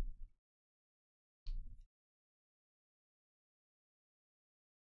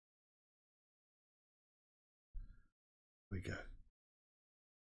 There we go.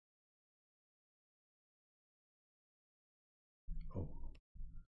 Oh,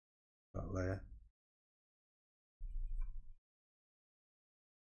 that layer.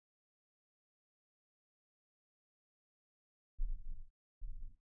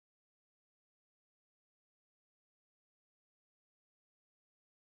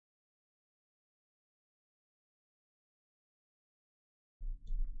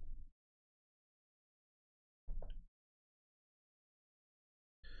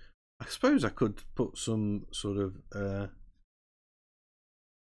 I suppose I could put some sort of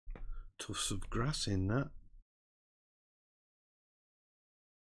tufts of grass in that.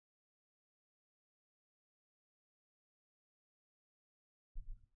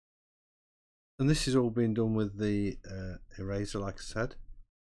 And this is all being done with the eraser, like I said.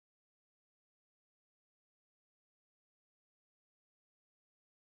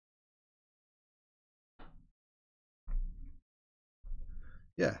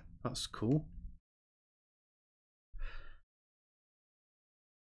 Yeah, that's cool.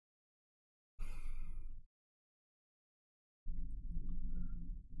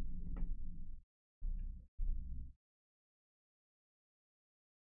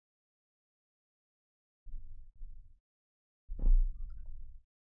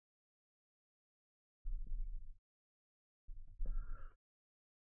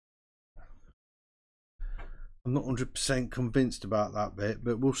 I'm not 100% convinced about that bit,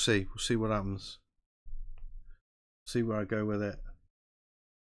 but we'll see. We'll see what happens. See where I go with it.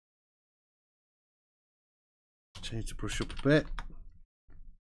 Change the brush up a bit.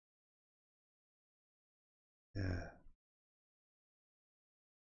 Yeah.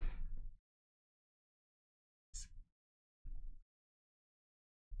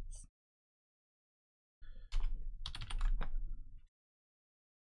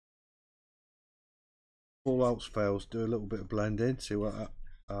 All else fails, do a little bit of blending, see how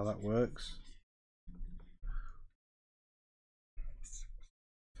that works.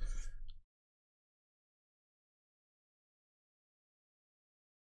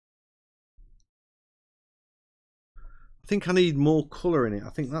 I think I need more colour in it. I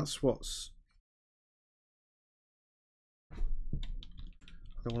think that's what's. I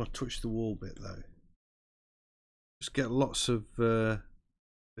don't want to touch the wall bit though. Just get lots of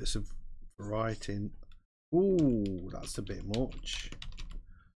bits of variety in. Ooh, that's a bit much.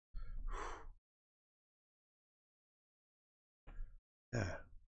 Yeah.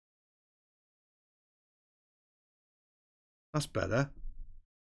 That's better.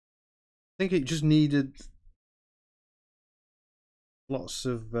 I think it just needed lots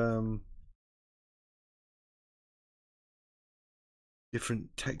of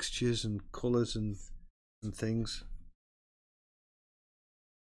different textures and colours and things.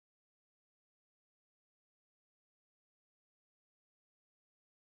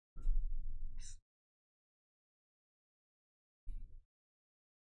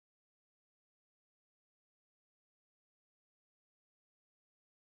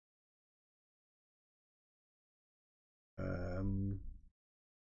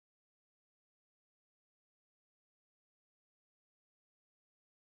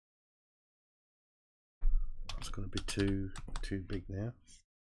 That's going to be too big now.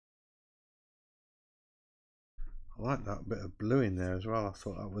 I like that bit of blue in there as well. I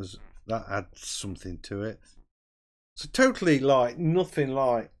thought that adds something to it. So totally like nothing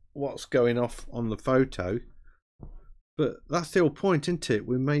like what's going off on the photo, but that's the whole point, isn't it?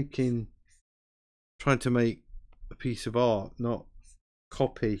 We're trying to make a piece of art, not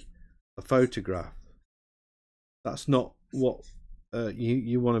copy a photograph. That's not what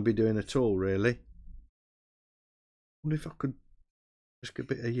you want to be doing at all, really. I wonder if I could just get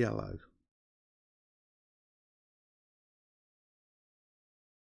a bit of yellow.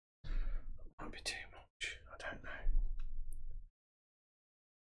 Might be too much. I don't know.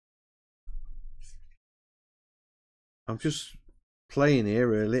 I'm just playing here,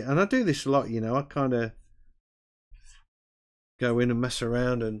 really, and I do this a lot. You know, I kind of go in and mess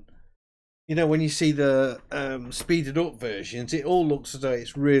around, and you know, when you see the speeded up versions, it all looks as though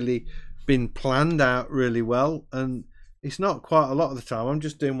it's really been planned out really well, and it's not quite a lot of the time. I'm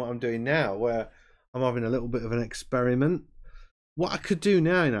just doing what I'm doing now, where I'm having a little bit of an experiment. What I could do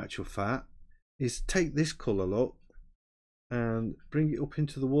now, in actual fact, is take this colour, look, and bring it up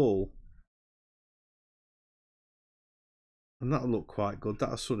into the wall. And that'll look quite good.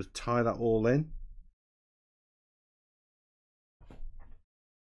 That'll sort of tie that all in.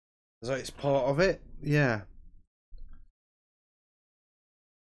 So it's part of it. Yeah.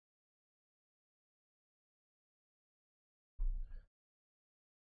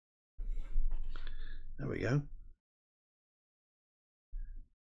 There we go.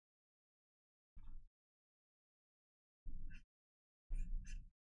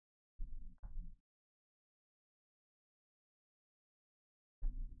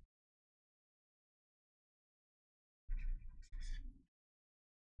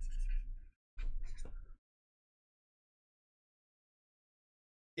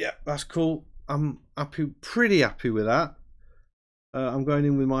 Yeah, that's cool. I'm happy, pretty happy with that. I'm going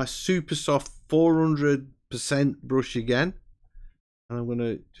in with my super soft 400% brush again, and I'm going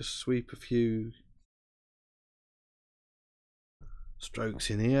to just sweep a few strokes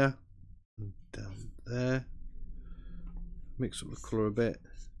in here and down there. Mix up the colour a bit.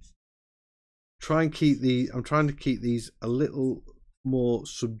 I'm trying to keep these a little more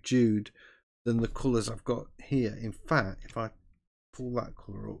subdued than the colours I've got here. In fact, if I pull that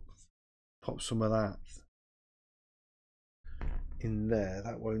colour up, pop some of that in there,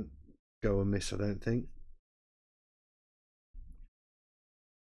 that won't go amiss, I don't think.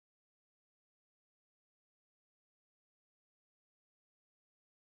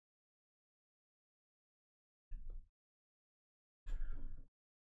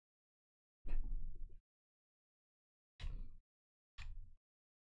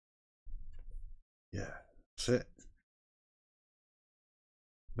 Yeah, that's it.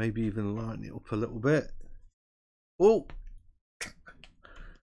 Maybe even lighten it up a little bit. Oh,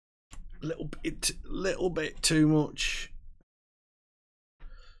 little bit too much.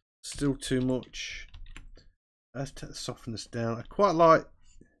 Still too much. Let's soften this down. I quite like.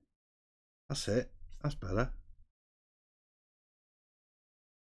 That's it. That's better.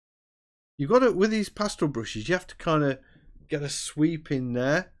 You've got to, with these pastel brushes, you have to kind of get a sweep in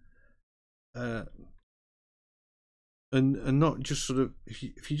there, and not just sort of.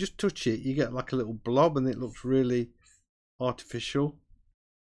 If you just touch it, you get like a little blob, and it looks really artificial.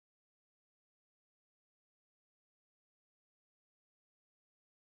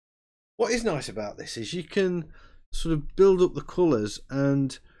 What is nice about this is you can sort of build up the colours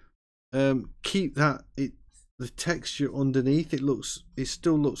and keep the texture underneath. It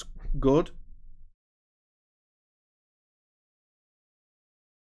still looks good.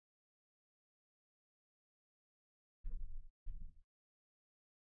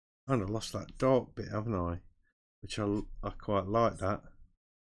 And I lost that dark bit, haven't I? Which I quite like that.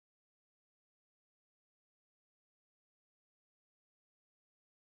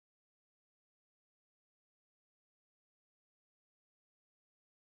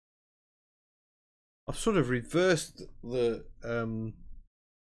 I've sort of reversed the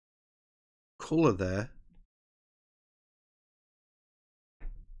colour there.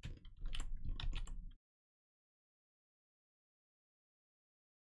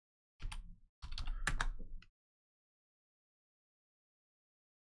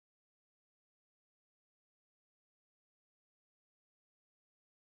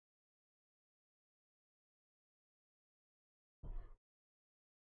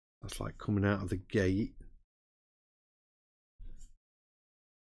 That's like coming out of the gate.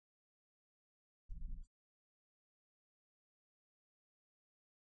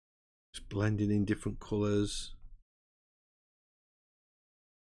 Just blending in different colours.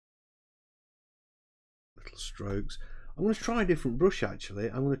 gentle strokes. I'm going to try a different brush actually.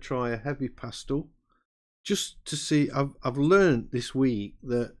 I'm going to try a heavy pastel just to see. I've learned this week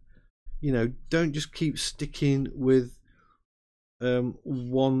that, you know, don't just keep sticking with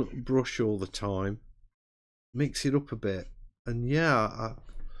one brush all the time. Mix it up a bit. And yeah,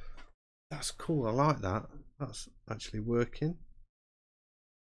 that's cool. I like that. That's actually working.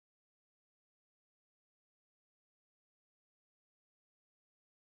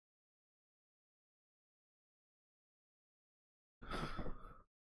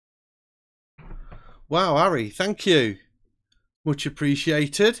 Wow, Harry, thank you. Much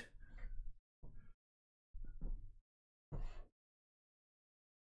appreciated.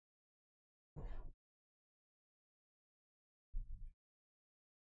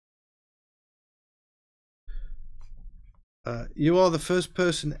 You are the first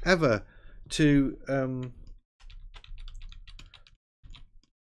person ever to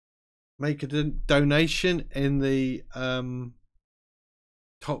make a donation in the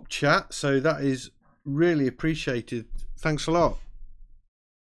top chat, so that is really appreciated. Thanks a lot.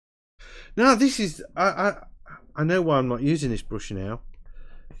 Now this is I know why I'm not using this brush now.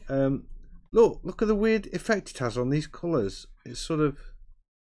 Look at the weird effect it has on these colours. It's sort of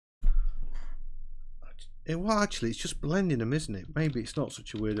well, actually, it's just blending them, isn't it? Maybe it's not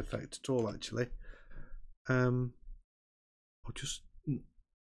such a weird effect at all, actually. I'll just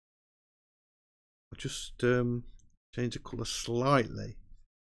change the colour slightly.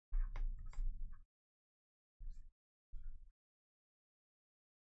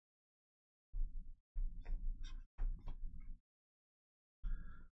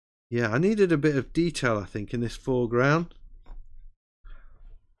 Yeah, I needed a bit of detail, I think, in this foreground.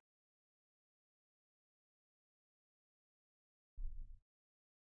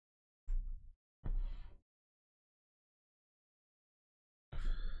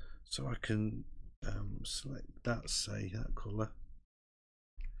 So I can select that, say, that colour.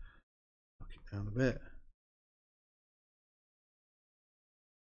 Knock it down a bit.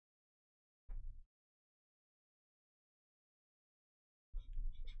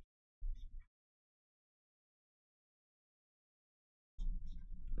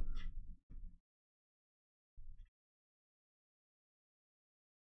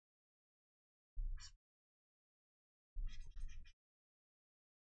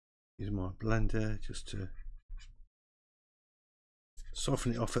 Use my blender just to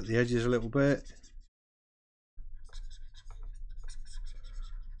soften it off at the edges a little bit.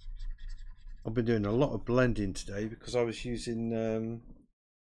 I've been doing a lot of blending today because I was using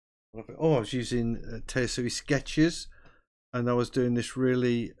I was using Teosui sketches, and I was doing this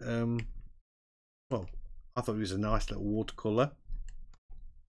really well, I thought it was a nice little watercolor.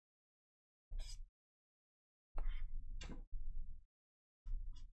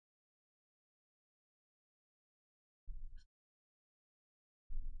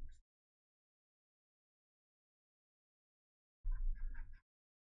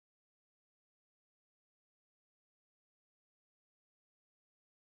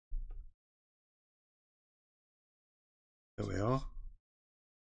 There we are.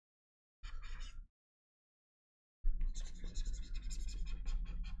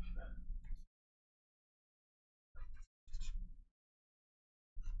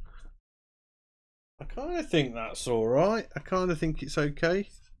 I kind of think that's all right. I kind of think it's okay.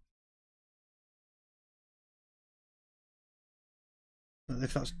 And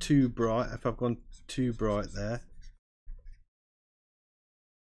if that's too bright, if I've gone too bright there.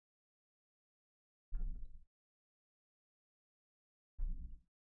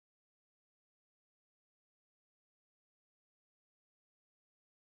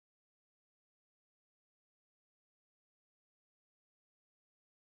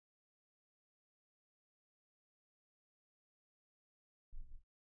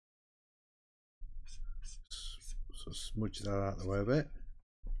 So smudge that out of the way a bit.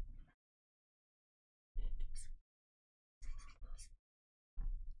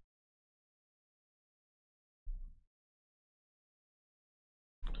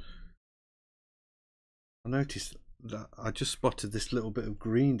 I noticed that I just spotted this little bit of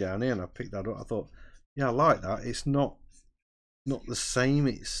green down here, and I picked that up. I thought, yeah, I like that. It's not the same.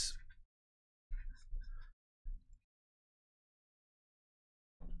 It's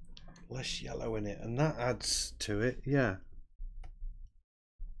less yellow in it, and that adds to it. Yeah,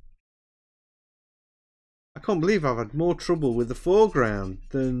 I can't believe I've had more trouble with the foreground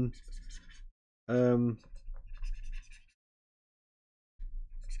than all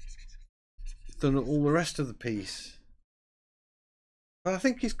the rest of the piece. But I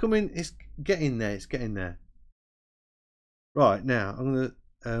think it's coming. It's getting there. It's getting there. Right, now I'm going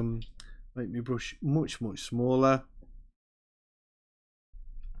to Make my brush much smaller.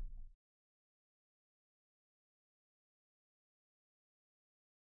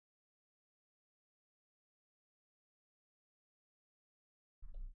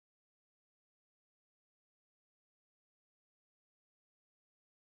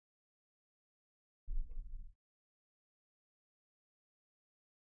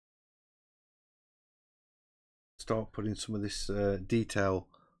 Start putting some of this detail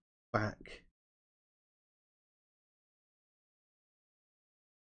back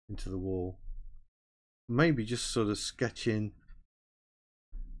into the wall. Maybe just sort of sketching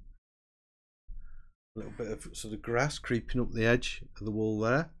a little bit of sort of grass creeping up the edge of the wall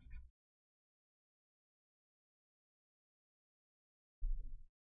there.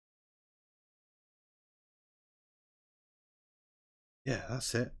 Yeah,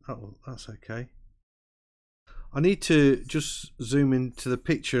 that's it. That's okay. I need to just zoom into the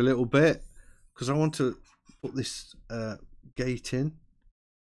picture a little bit because I want to put this gate in.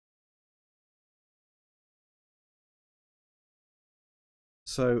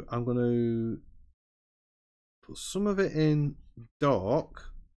 So I'm going to put some of it in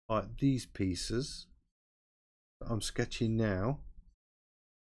dark, like these pieces that I'm sketching now.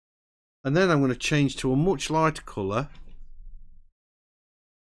 And then I'm going to change to a much lighter colour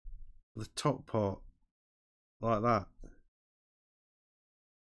for the top part, like that.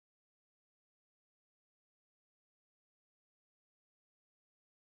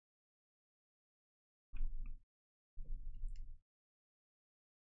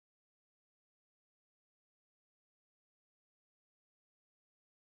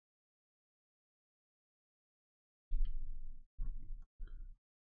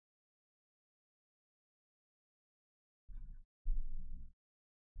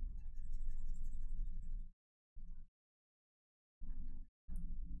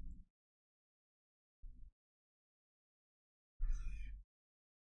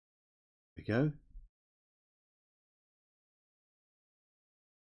 There we go.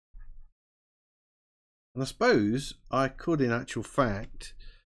 And I suppose I could, in actual fact,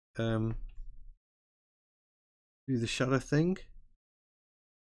 do the shadow thing.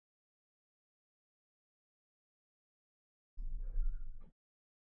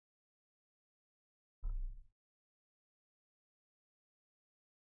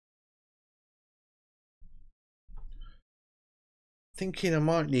 Thinking I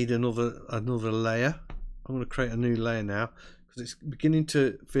might need another layer. I'm going to create a new layer now because it's beginning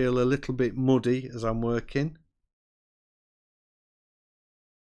to feel a little bit muddy as I'm working.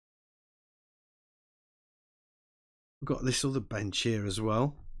 We've got this other bench here as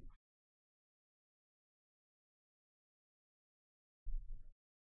well.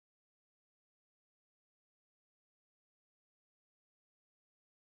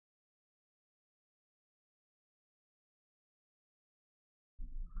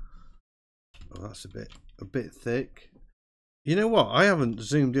 Oh, that's a bit thick. You know what? I haven't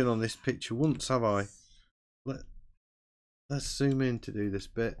zoomed in on this picture once, have I? Let's zoom in to do this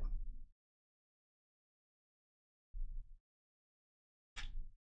bit.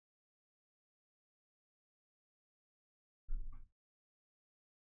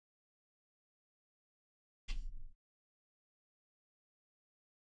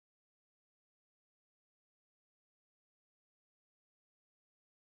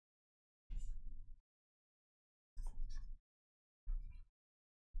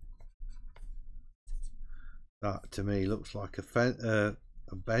 That to me looks like a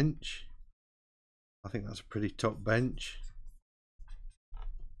bench. I think that's a pretty top bench.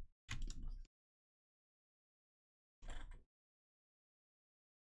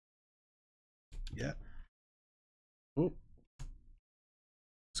 Yeah. Oh,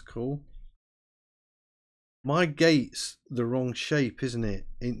 that's cool. My gate's the wrong shape, isn't it?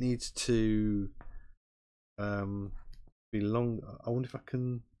 It needs to be long. I wonder if I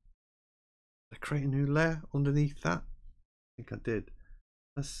can create a new layer underneath that. I think I did.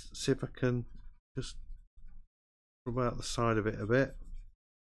 Let's see if I can just rub out the side of it a bit.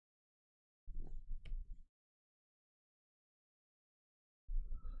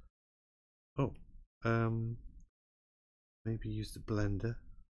 Oh, maybe use the blender.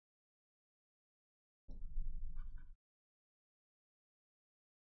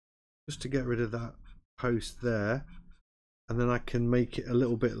 Just to get rid of that post there, and then I can make it a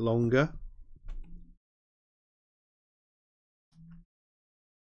little bit longer.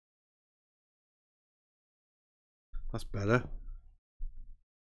 That's better.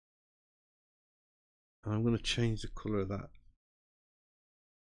 And I'm going to change the colour of that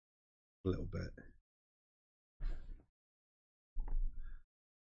a little bit.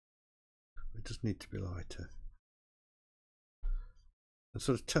 it does need to be lighter. And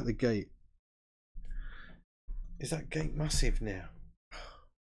sort of take the gate. Is that gate massive now?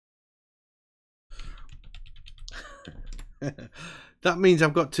 That means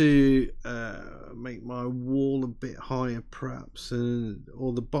I've got to make my wall a bit higher perhaps,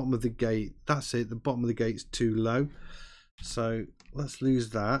 or the bottom of the gate. That's it, the bottom of the gate's too low. So let's lose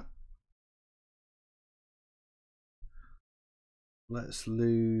that. Let's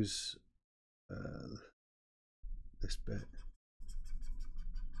lose this bit.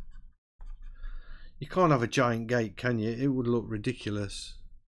 You can't have a giant gate, can you? It would look ridiculous.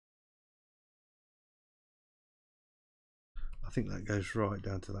 I think that goes right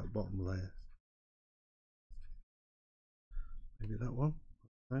down to that bottom layer. Maybe that one.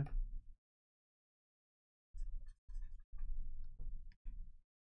 No.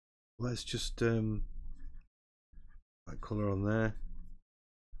 Let's just that colour on there.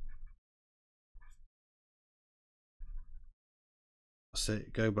 That's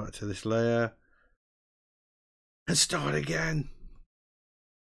it. Go back to this layer and start again.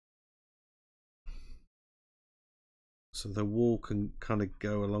 So the wall can kind of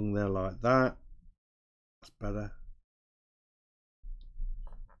go along there like that. That's better.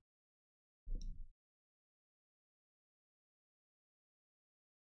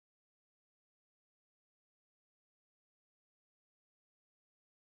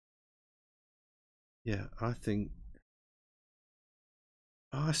 Yeah, I think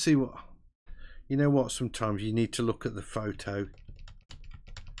I see what you know what, sometimes you need to look at the photo.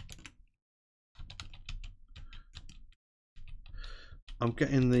 I'm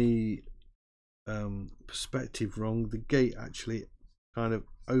getting the perspective wrong. The gate actually kind of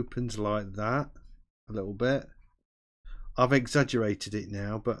opens like that a little bit. I've exaggerated it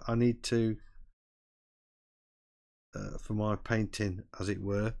now, but I need to for my painting, as it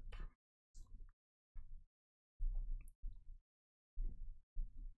were.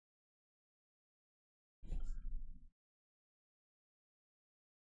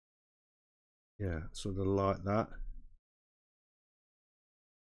 Yeah, sort of like that.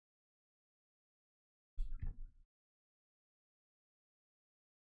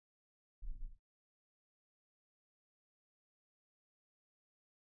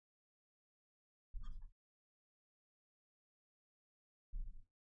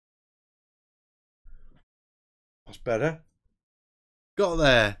 That's better. Got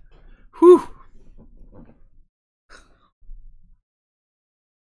there. Whew.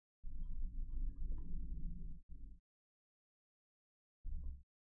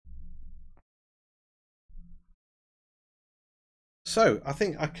 So I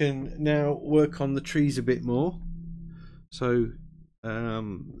think I can now work on the trees a bit more. So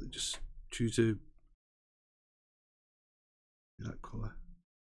just choose that colour.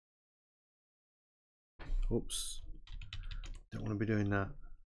 Oops, don't want to be doing that.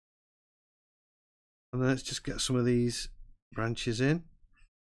 And then let's just get some of these branches in.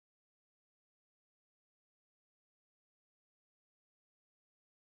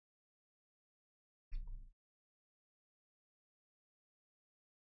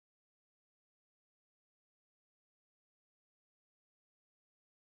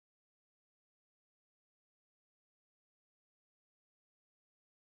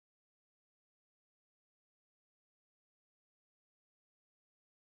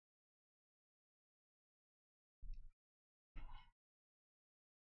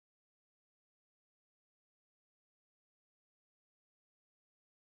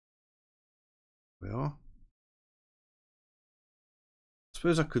 We are. I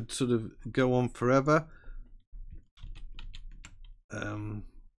suppose I could sort of go on forever. But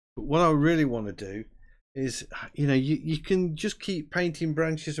what I really want to do is, you know, you can just keep painting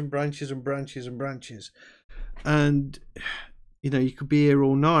branches and branches and branches and branches, and you know, you could be here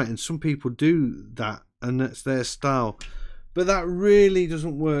all night, and some people do that and that's their style, but that really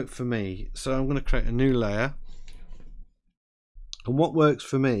doesn't work for me. So I'm going to create a new layer, and what works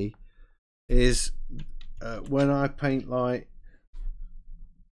for me is when I paint like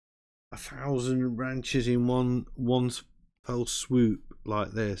 1,000 branches in one fell swoop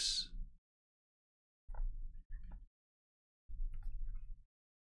like this.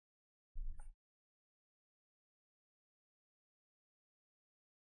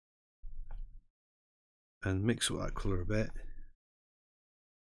 And mix up that colour a bit.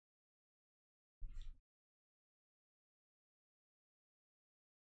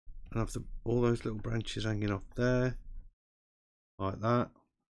 And have all those little branches hanging off there, like that.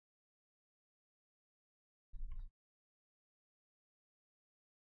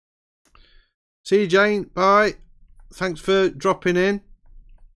 See you, Jane. Bye. Thanks for dropping in.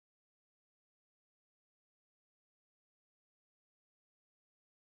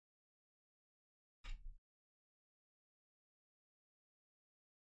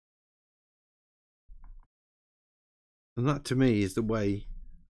 And that to me is the way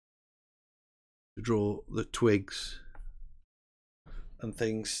to draw the twigs and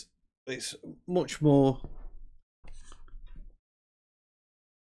things. It's much more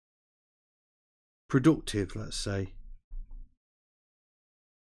productive, let's say.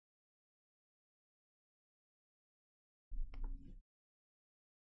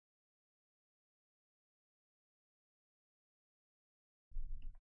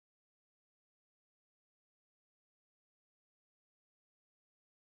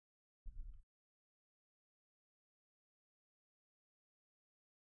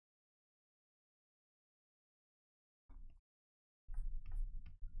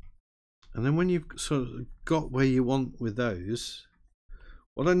 And then when you've sort of got where you want with those,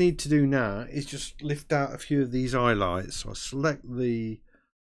 what I need to do now is just lift out a few of these highlights. So I select the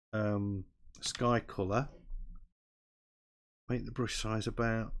sky colour, make the brush size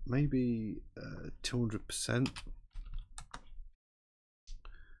about maybe 200%.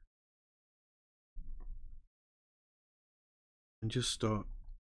 And just start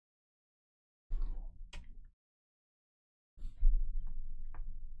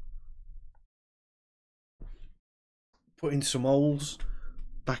putting some holes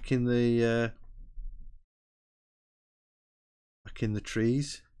back in the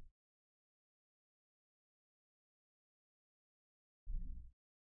trees.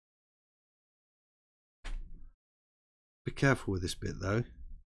 Be careful with this bit though.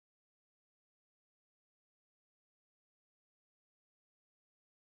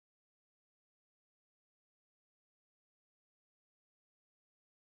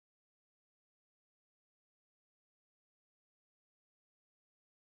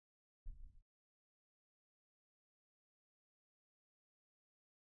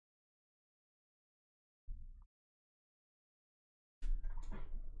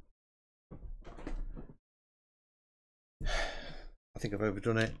 I think I've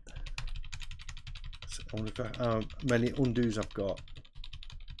overdone it. So I wonder if how many undos I've got.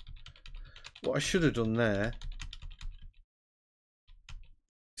 What I should have done there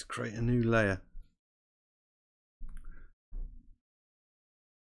is create a new layer.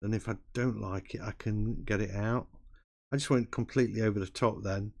 And if I don't like it, I can get it out. I just went completely over the top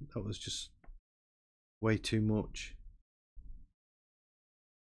then. That was just way too much.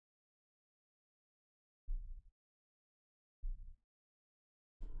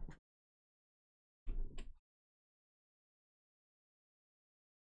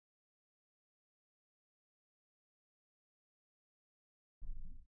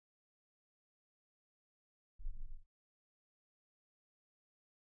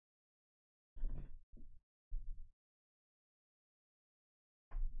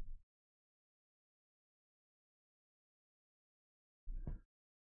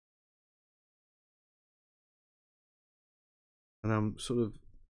 And I'm sort of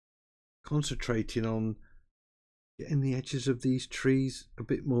concentrating on getting the edges of these trees a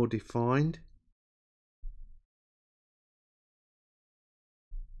bit more defined.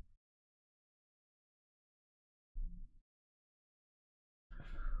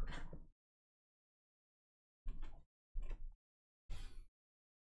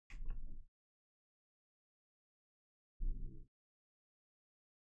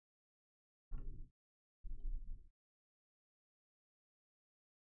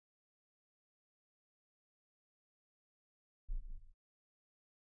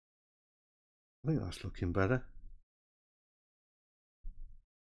 I think that's looking better.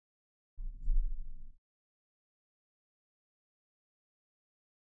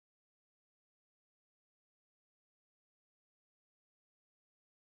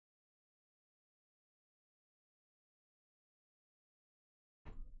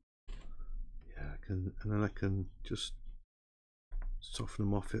 Yeah, I can, and then I can just soften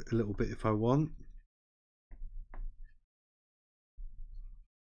them off a little bit if I want.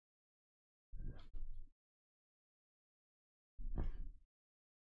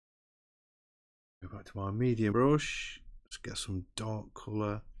 Go back to my medium brush. Let's get some dark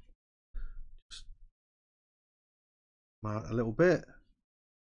colour. Just out a little bit.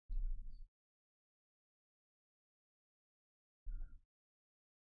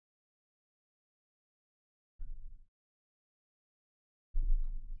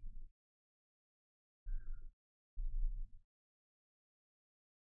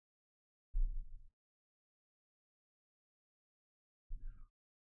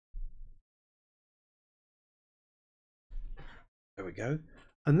 There we go.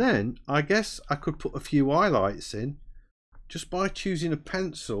 And then I guess I could put a few highlights in just by choosing a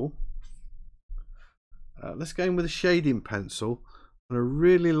pencil. Let's go in with a shading pencil and a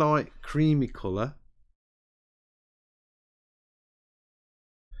really light creamy colour.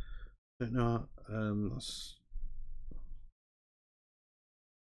 Don't know.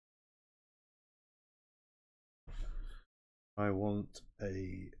 I want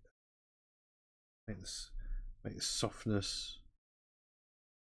a make the softness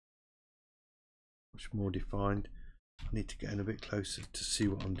much more defined. I need to get in a bit closer to see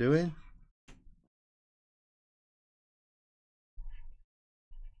what I'm doing.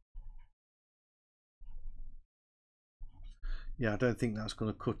 Yeah, I don't think that's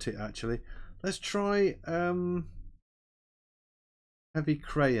going to cut it actually. Let's try heavy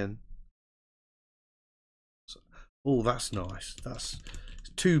crayon. Oh, that's nice. It's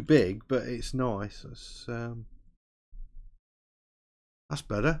too big, but it's nice. That's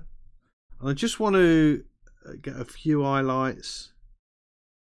better. And I just want to get a few highlights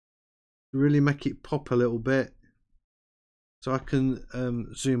to really make it pop a little bit, so I can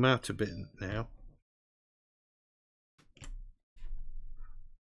zoom out a bit now.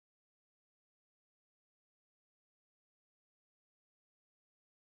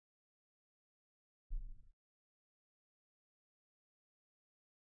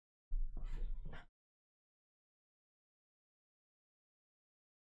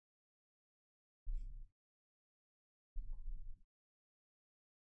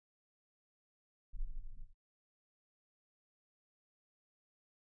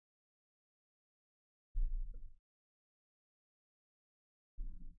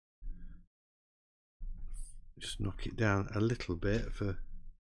 Just knock it down a little bit.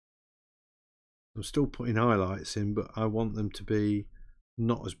 I'm still putting highlights in, but I want them to be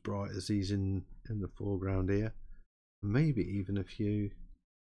not as bright as these in the foreground here. Maybe even a few.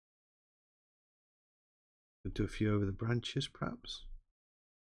 Could do a few over the branches, perhaps.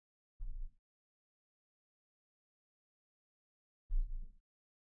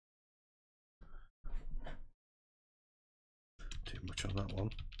 Too much on that one.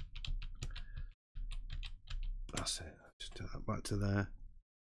 That's it. Just do that back to there.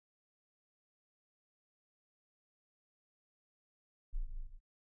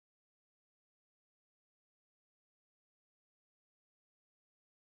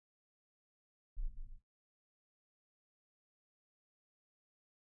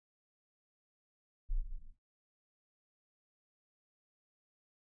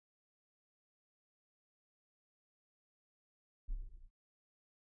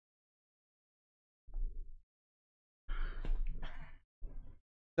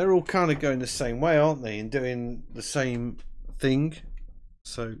 They're all kind of going the same way, aren't they, and doing the same thing.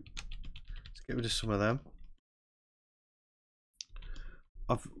 So let's get rid of some of them.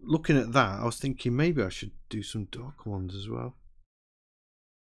 Looking at that, I was thinking maybe I should do some dark ones as well.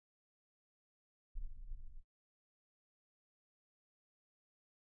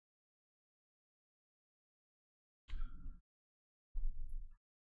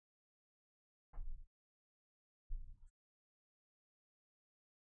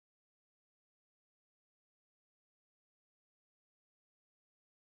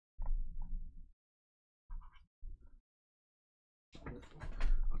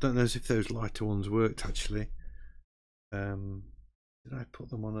 I don't know if those lighter ones worked actually. Did I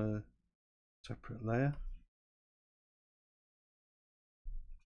put them on a separate layer?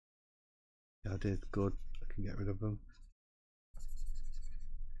 Yeah, I did. Good. I can get rid of them.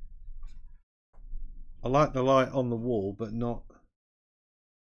 I like the light on the wall, but not.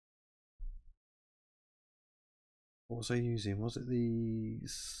 What was I using? Was it the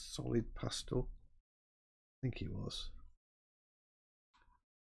solid pastel? I think it was.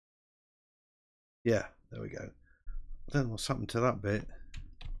 Yeah, there we go. I don't know what's happened to that bit.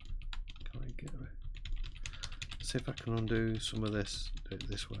 Can I get it? See if I can undo some of this. Do it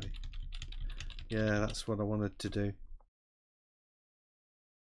this way. Yeah, that's what I wanted to do.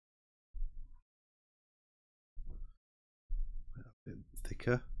 A bit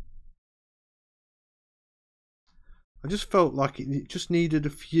thicker. I just felt like it just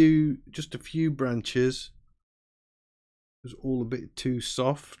needed just a few branches. It was all a bit too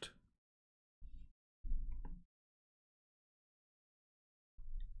soft.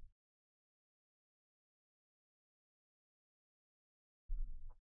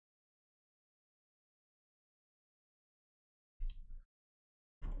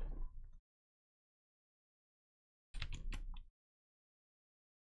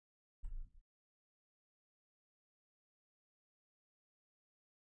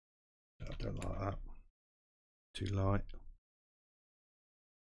 I don't like that. Too light.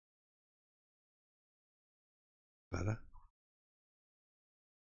 Better.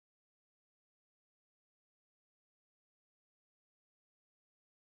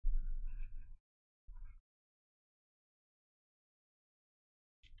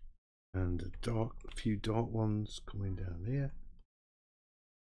 and a few dark ones coming down here.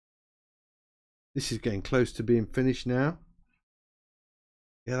 This is getting close to being finished now.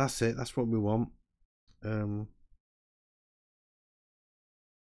 Yeah, that's it. That's what we want. Yeah.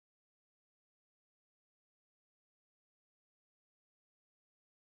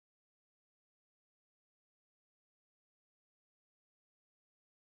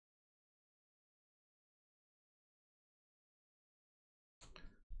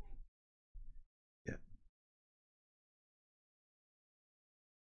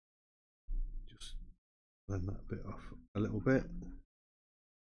 Just blend that bit off a little bit.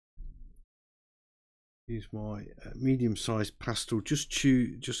 Use my medium-sized pastel. Just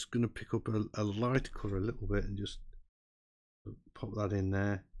going to pick up a light colour a little bit and just pop that in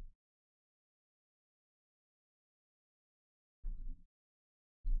there.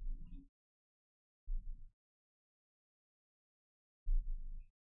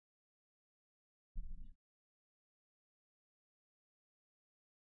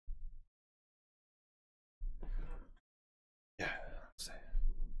 Yeah, that's it.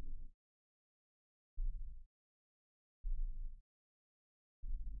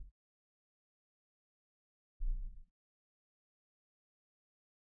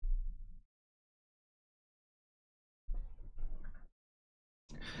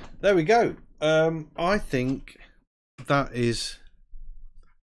 There we go. I think that is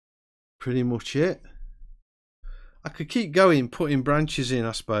pretty much it. I could keep going putting branches in,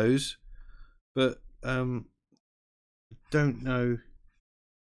 I suppose, but don't know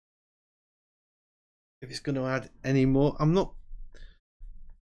if it's going to add any more. I'm not.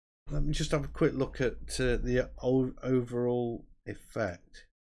 Let me just have a quick look at the overall effect.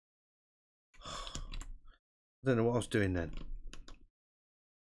 I don't know what I was doing then.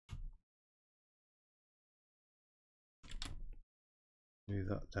 Move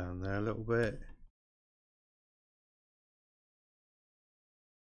that down there a little bit.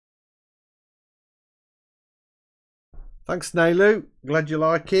 Thanks, Nailu. Glad you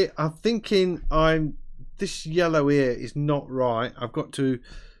like it. I'm thinking this yellow here is not right. I've got to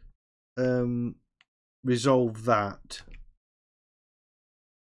resolve that.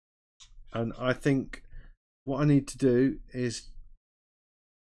 And I think what I need to do is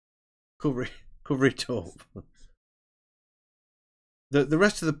cover it up. The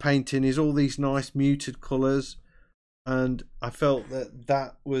rest of the painting is all these nice muted colours, and I felt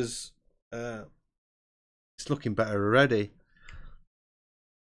that was it's looking better already.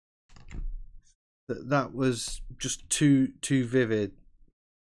 That was just too vivid.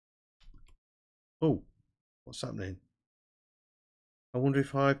 Oh, what's happening? I wonder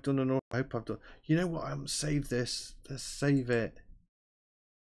if I've done enough. I hope I've done. You know what? I haven't saved this. Let's save it.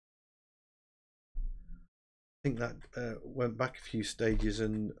 I think that went back a few stages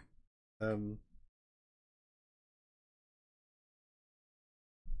and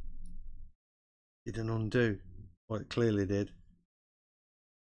did an undo. Well, it clearly did.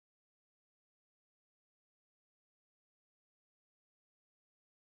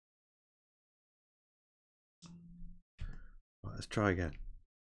 Right, let's try again.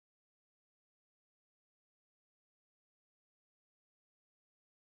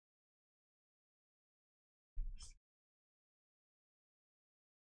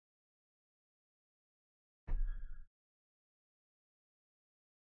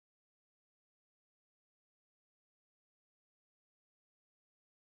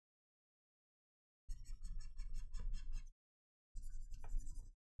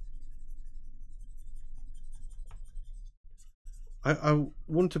 I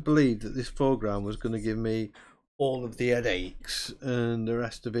want to believe that this foreground was going to give me all of the headaches and the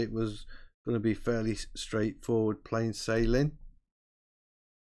rest of it was going to be fairly straightforward, plain sailing.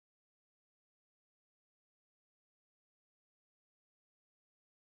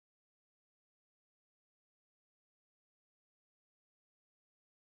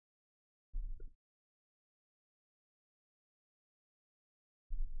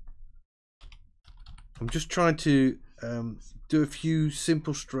 I'm just trying to do a few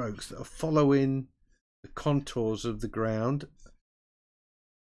simple strokes that are following the contours of the ground,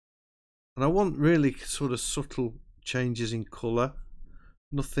 and I want really sort of subtle changes in colour,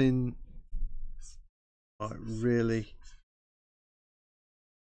 nothing like really.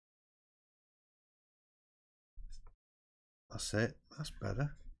 That's it, that's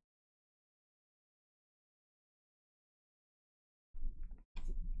better.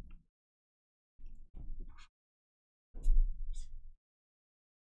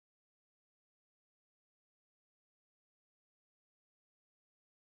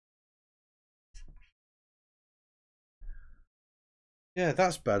 Yeah,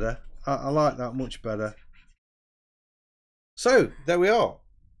 that's better. I like that much better. So there we are.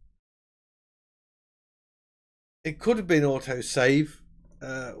 It could have been autosave.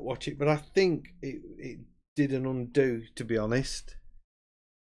 Watch it, but I think it did an undo, to be honest.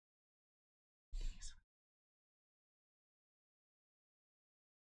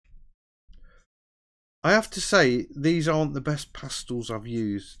 I have to say, these aren't the best pastels I've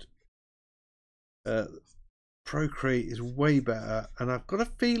used. Procreate is way better, and I've got a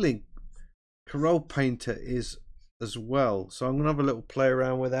feeling Corel Painter is as well. So I'm going to have a little play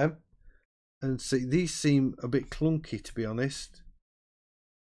around with them and see. These seem a bit clunky, to be honest.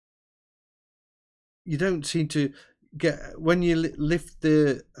 You don't seem to get, when you lift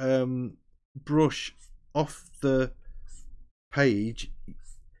the brush off the page,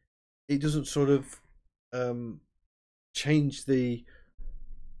 it doesn't sort of change the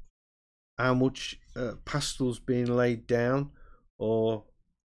how much pastel's being laid down, or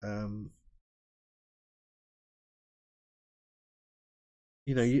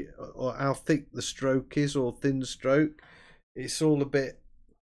you know, or how thick the stroke is, or thin stroke. It's all a bit,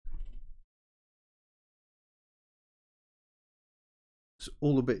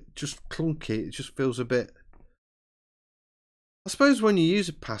 just clunky. It just feels a bit. I suppose when you use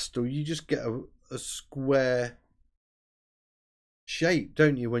a pastel, you just get a square shape,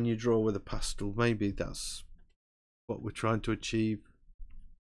 don't you, when you draw with a pastel? Maybe that's what we're trying to achieve.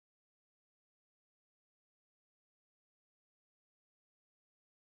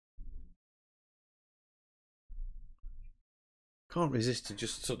 Can't resist to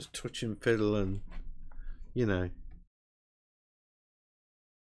just sort of touch and fiddle and, you know,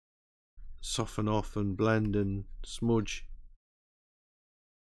 soften off and blend and smudge.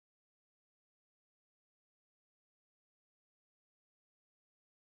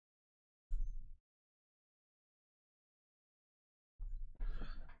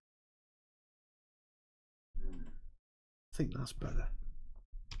 I think that's better.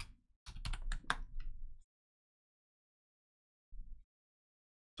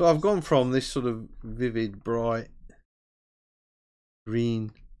 So I've gone from this sort of vivid, bright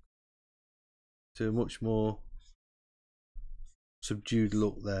green to a much more subdued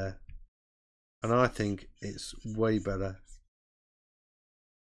look there, and I think it's way better,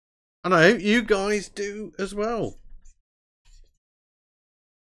 and I hope you guys do as well.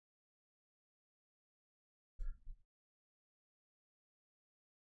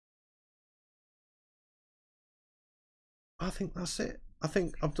 I think that's it. I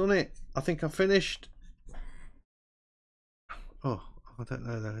think I've done it. I think I've finished. Oh, I don't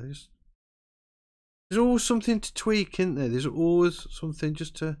know. There's always something to tweak, isn't there? There's always something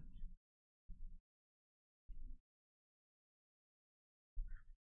just to.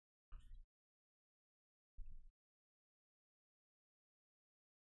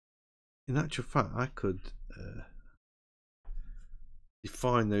 In actual fact, I could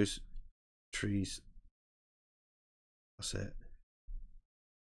define those trees. That's it.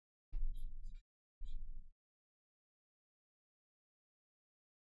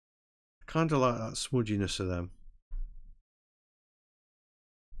 I kind of like that smudginess of them.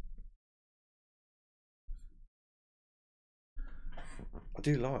 I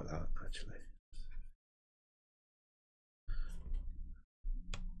do like that, actually.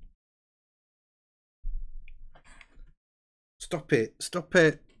 Stop it. Stop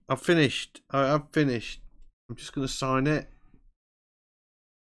it. I've finished. I've finished. I'm just going to sign it.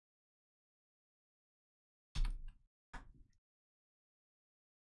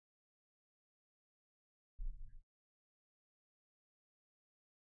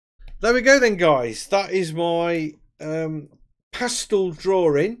 There we go then, guys. That is my pastel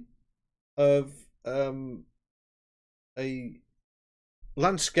drawing of a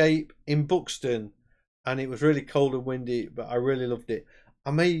landscape in Buxton, and it was really cold and windy, but I really loved it.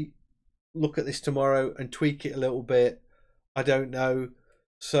 I may look at this tomorrow and tweak it a little bit. I don't know.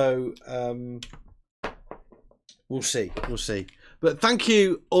 So we'll see. We'll see. But thank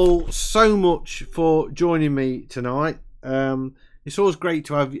you all so much for joining me tonight. It's always great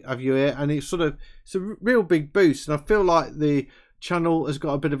to have you here, and it's a real big boost, and I feel like the channel has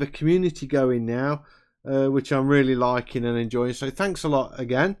got a bit of a community going now, which I'm really liking and enjoying. So thanks a lot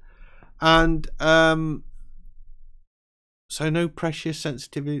again. And so no pressure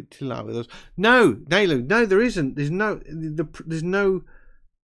sensitivity like with us. No, Nalu, no, there isn't. There's no.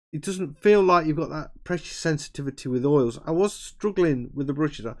 It doesn't feel like you've got that pressure sensitivity with oils. I was struggling with the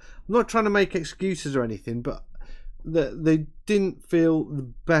brushes. I'm not trying to make excuses or anything, but they didn't feel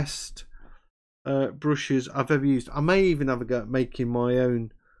the best brushes I've ever used. I may even have a go at making my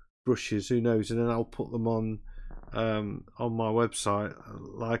own brushes, who knows, and then I'll put them on on my website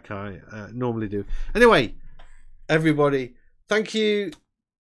like I normally do. Anyway, everybody, thank you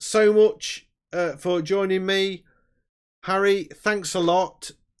so much for joining me. Harry, thanks a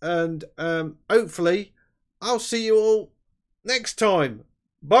lot, and hopefully I'll see you all next time.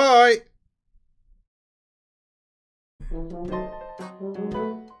 Bye.